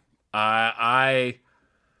 Yeah. I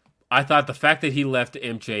thought the fact that he left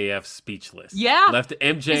MJF speechless. Yeah. Left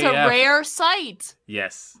MJF. It's a rare sight.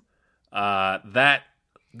 Yes.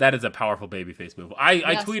 That is a powerful babyface move.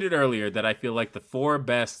 I tweeted earlier that I feel like the 4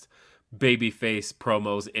 best babyface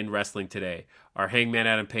promos in wrestling today are Hangman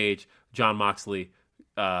Adam Page, Jon Moxley,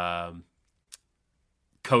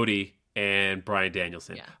 Cody, and Bryan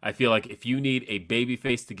Danielson. Yeah. I feel like if you need a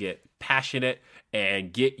babyface to get passionate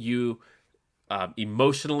and get you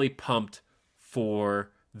emotionally pumped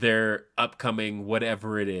for their upcoming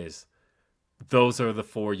whatever it is, those are the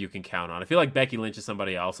 4 you can count on. I feel like Becky Lynch is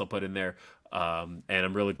somebody I also put in there, and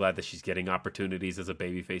I'm really glad that she's getting opportunities as a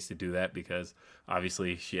babyface to do that, because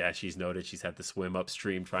obviously, as she's noted, she's had to swim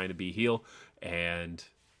upstream trying to be heel, and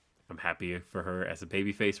I'm happy for her as a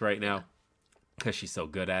babyface right now because she's so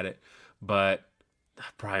good at it. But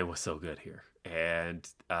Bryan was so good here. And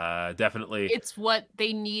definitely it's what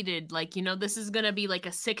they needed. Like, this is gonna be like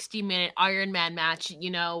a 60-minute Iron Man match.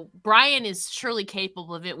 Bryan is surely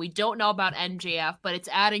capable of it. We don't know about MJF, but it's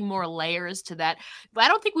adding more layers to that. But I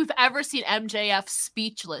don't think we've ever seen MJF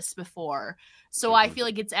speechless before. So I feel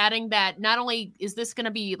like it's adding that. Not only is this going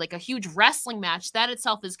to be like a huge wrestling match, that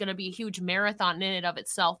itself is going to be a huge marathon in and of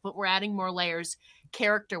itself, but we're adding more layers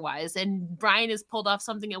character-wise. And Bryan has pulled off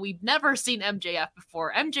something that we've never seen MJF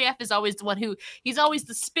before. MJF is always the one he's always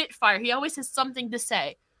the spitfire. He always has something to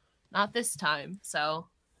say. Not this time. So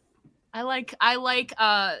I don't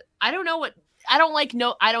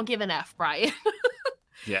give an F, Bryan.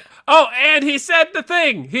 Yeah. Oh, and he said the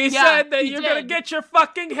thing. He said that you're going to get your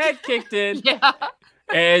fucking head kicked in. Yeah.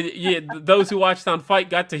 And those who watched on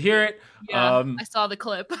Fight got to hear it. Yeah, I saw the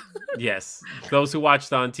clip. Yes. Those who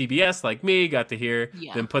watched on TBS, like me, got to hear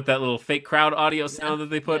them put that little fake crowd audio sound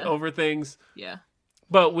that they put over things. Yeah.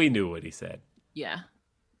 But we knew what he said. Yeah.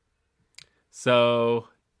 So,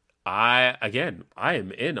 I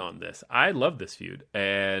am in on this. I love this feud.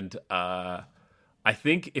 And, I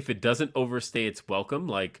think if it doesn't overstay its welcome,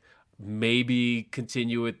 like maybe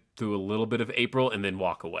continue it through a little bit of April and then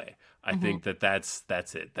walk away. I think that's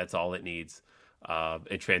it. That's all it needs,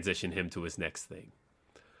 and transition him to his next thing.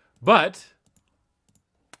 But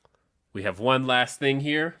we have one last thing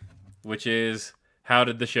here, which is how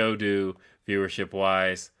did the show do viewership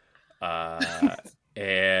wise? And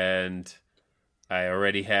I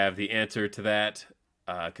already have the answer to that.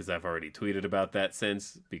 Because I've already tweeted about that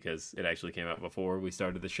since, because it actually came out before we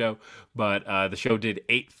started the show. But the show did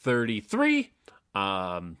 833.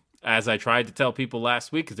 As I tried to tell people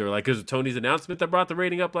last week, because they were like, is it Tony's announcement that brought the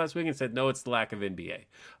rating up last week? And said, no, it's the lack of NBA.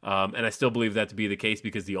 And I still believe that to be the case,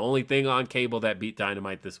 because the only thing on cable that beat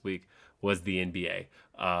Dynamite this week was the NBA.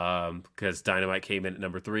 Because Dynamite came in at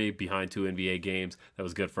number 3 behind 2 NBA games. That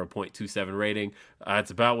was good for a .27 rating.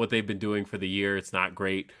 It's about what they've been doing for the year. It's not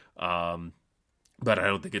great. But I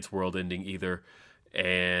don't think it's world-ending either.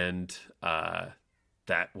 And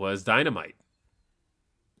that was Dynamite.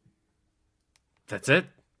 That's it.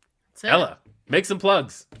 Ella, make some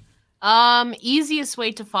plugs. Easiest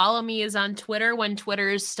way to follow me is on Twitter when Twitter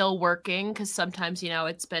is still working, because sometimes,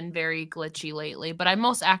 it's been very glitchy lately. But I'm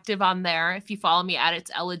most active on there. If you follow me at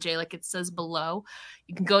it's Ella J, like it says below.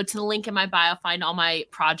 You can go to the link in my bio, find all my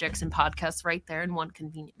projects and podcasts right there in one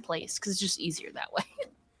convenient place, because it's just easier that way.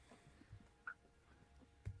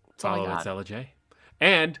 Follow It's Ella J.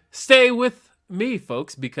 And stay with me,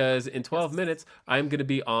 folks, because in 12 minutes, I'm going to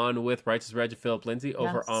be on with Righteous Reg and Philip Lindsay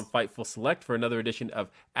over on Fightful Select for another edition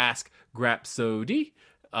of Ask Grapsody.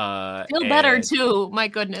 Feel better, too. My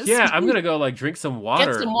goodness. Yeah, I'm going to go drink some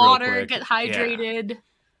water. Get some water, get hydrated. Yeah.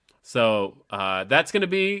 So that's going to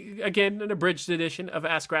be, again, an abridged edition of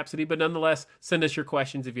Ask Rhapsody. But nonetheless, send us your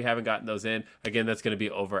questions if you haven't gotten those in. Again, that's going to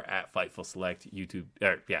be over at Fightful Select, YouTube.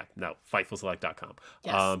 FightfulSelect.com.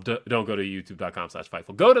 Yes. Don't go to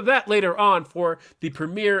YouTube.com/Fightful. Go to that later on for the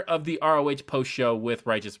premiere of the ROH post show with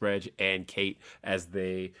Righteous Reg and Kate as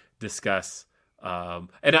they discuss.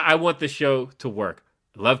 And I want this show to work.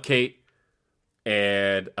 I love Kate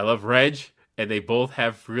and I love Reg, and they both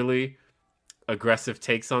have really aggressive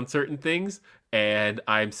takes on certain things, and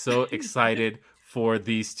I'm so excited for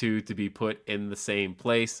these two to be put in the same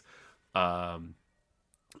place, and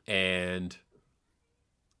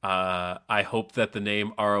I hope that the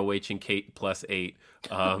name ROH and Kate plus 8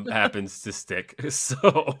 happens to stick.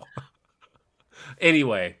 So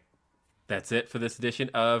anyway, that's it for this edition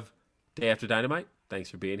of Day After Dynamite. Thanks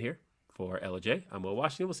for being here. For Ella J, I'm Will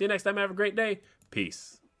Washington. We'll see you next time. Have a great day.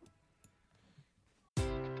 Peace.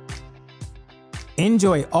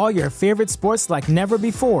 Enjoy all your favorite sports like never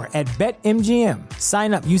before at BetMGM.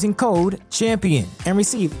 Sign up using code CHAMPION and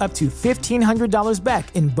receive up to $1,500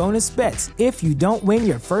 back in bonus bets if you don't win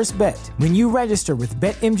your first bet. When you register with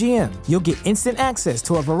BetMGM, you'll get instant access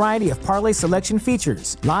to a variety of parlay selection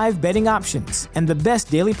features, live betting options, and the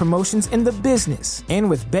best daily promotions in the business.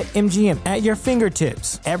 And with BetMGM at your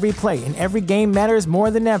fingertips, every play and every game matters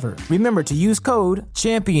more than ever. Remember to use code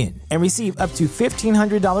CHAMPION and receive up to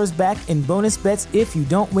 $1,500 back in bonus bets if you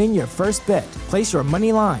don't win your first bet. Place your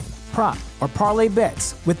money line, prop, or parlay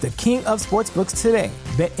bets with the king of sportsbooks today.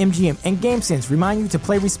 BetMGM and GameSense remind you to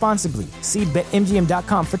play responsibly. See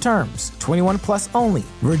BetMGM.com for terms. 21 plus only.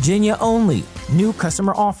 Virginia only. New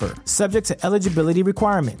customer offer. Subject to eligibility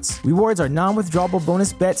requirements. Rewards are non-withdrawable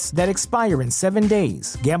bonus bets that expire in 7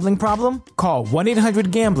 days. Gambling problem? Call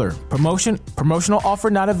 1-800-GAMBLER. Promotional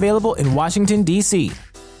offer not available in Washington, D.C.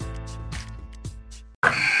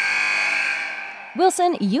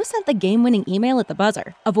 Wilson, you sent the game-winning email at the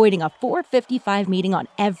buzzer, avoiding a 4:55 meeting on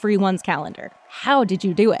everyone's calendar. How did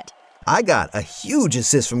you do it? I got a huge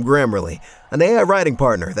assist from Grammarly, an AI writing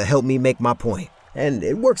partner that helped me make my point. And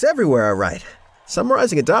it works everywhere I write.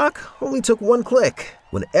 Summarizing a doc only took one click.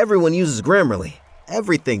 When everyone uses Grammarly,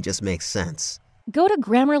 everything just makes sense. Go to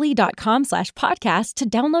Grammarly.com/podcast to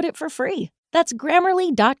download it for free. That's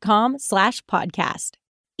Grammarly.com/podcast.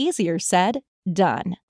 Easier said, done.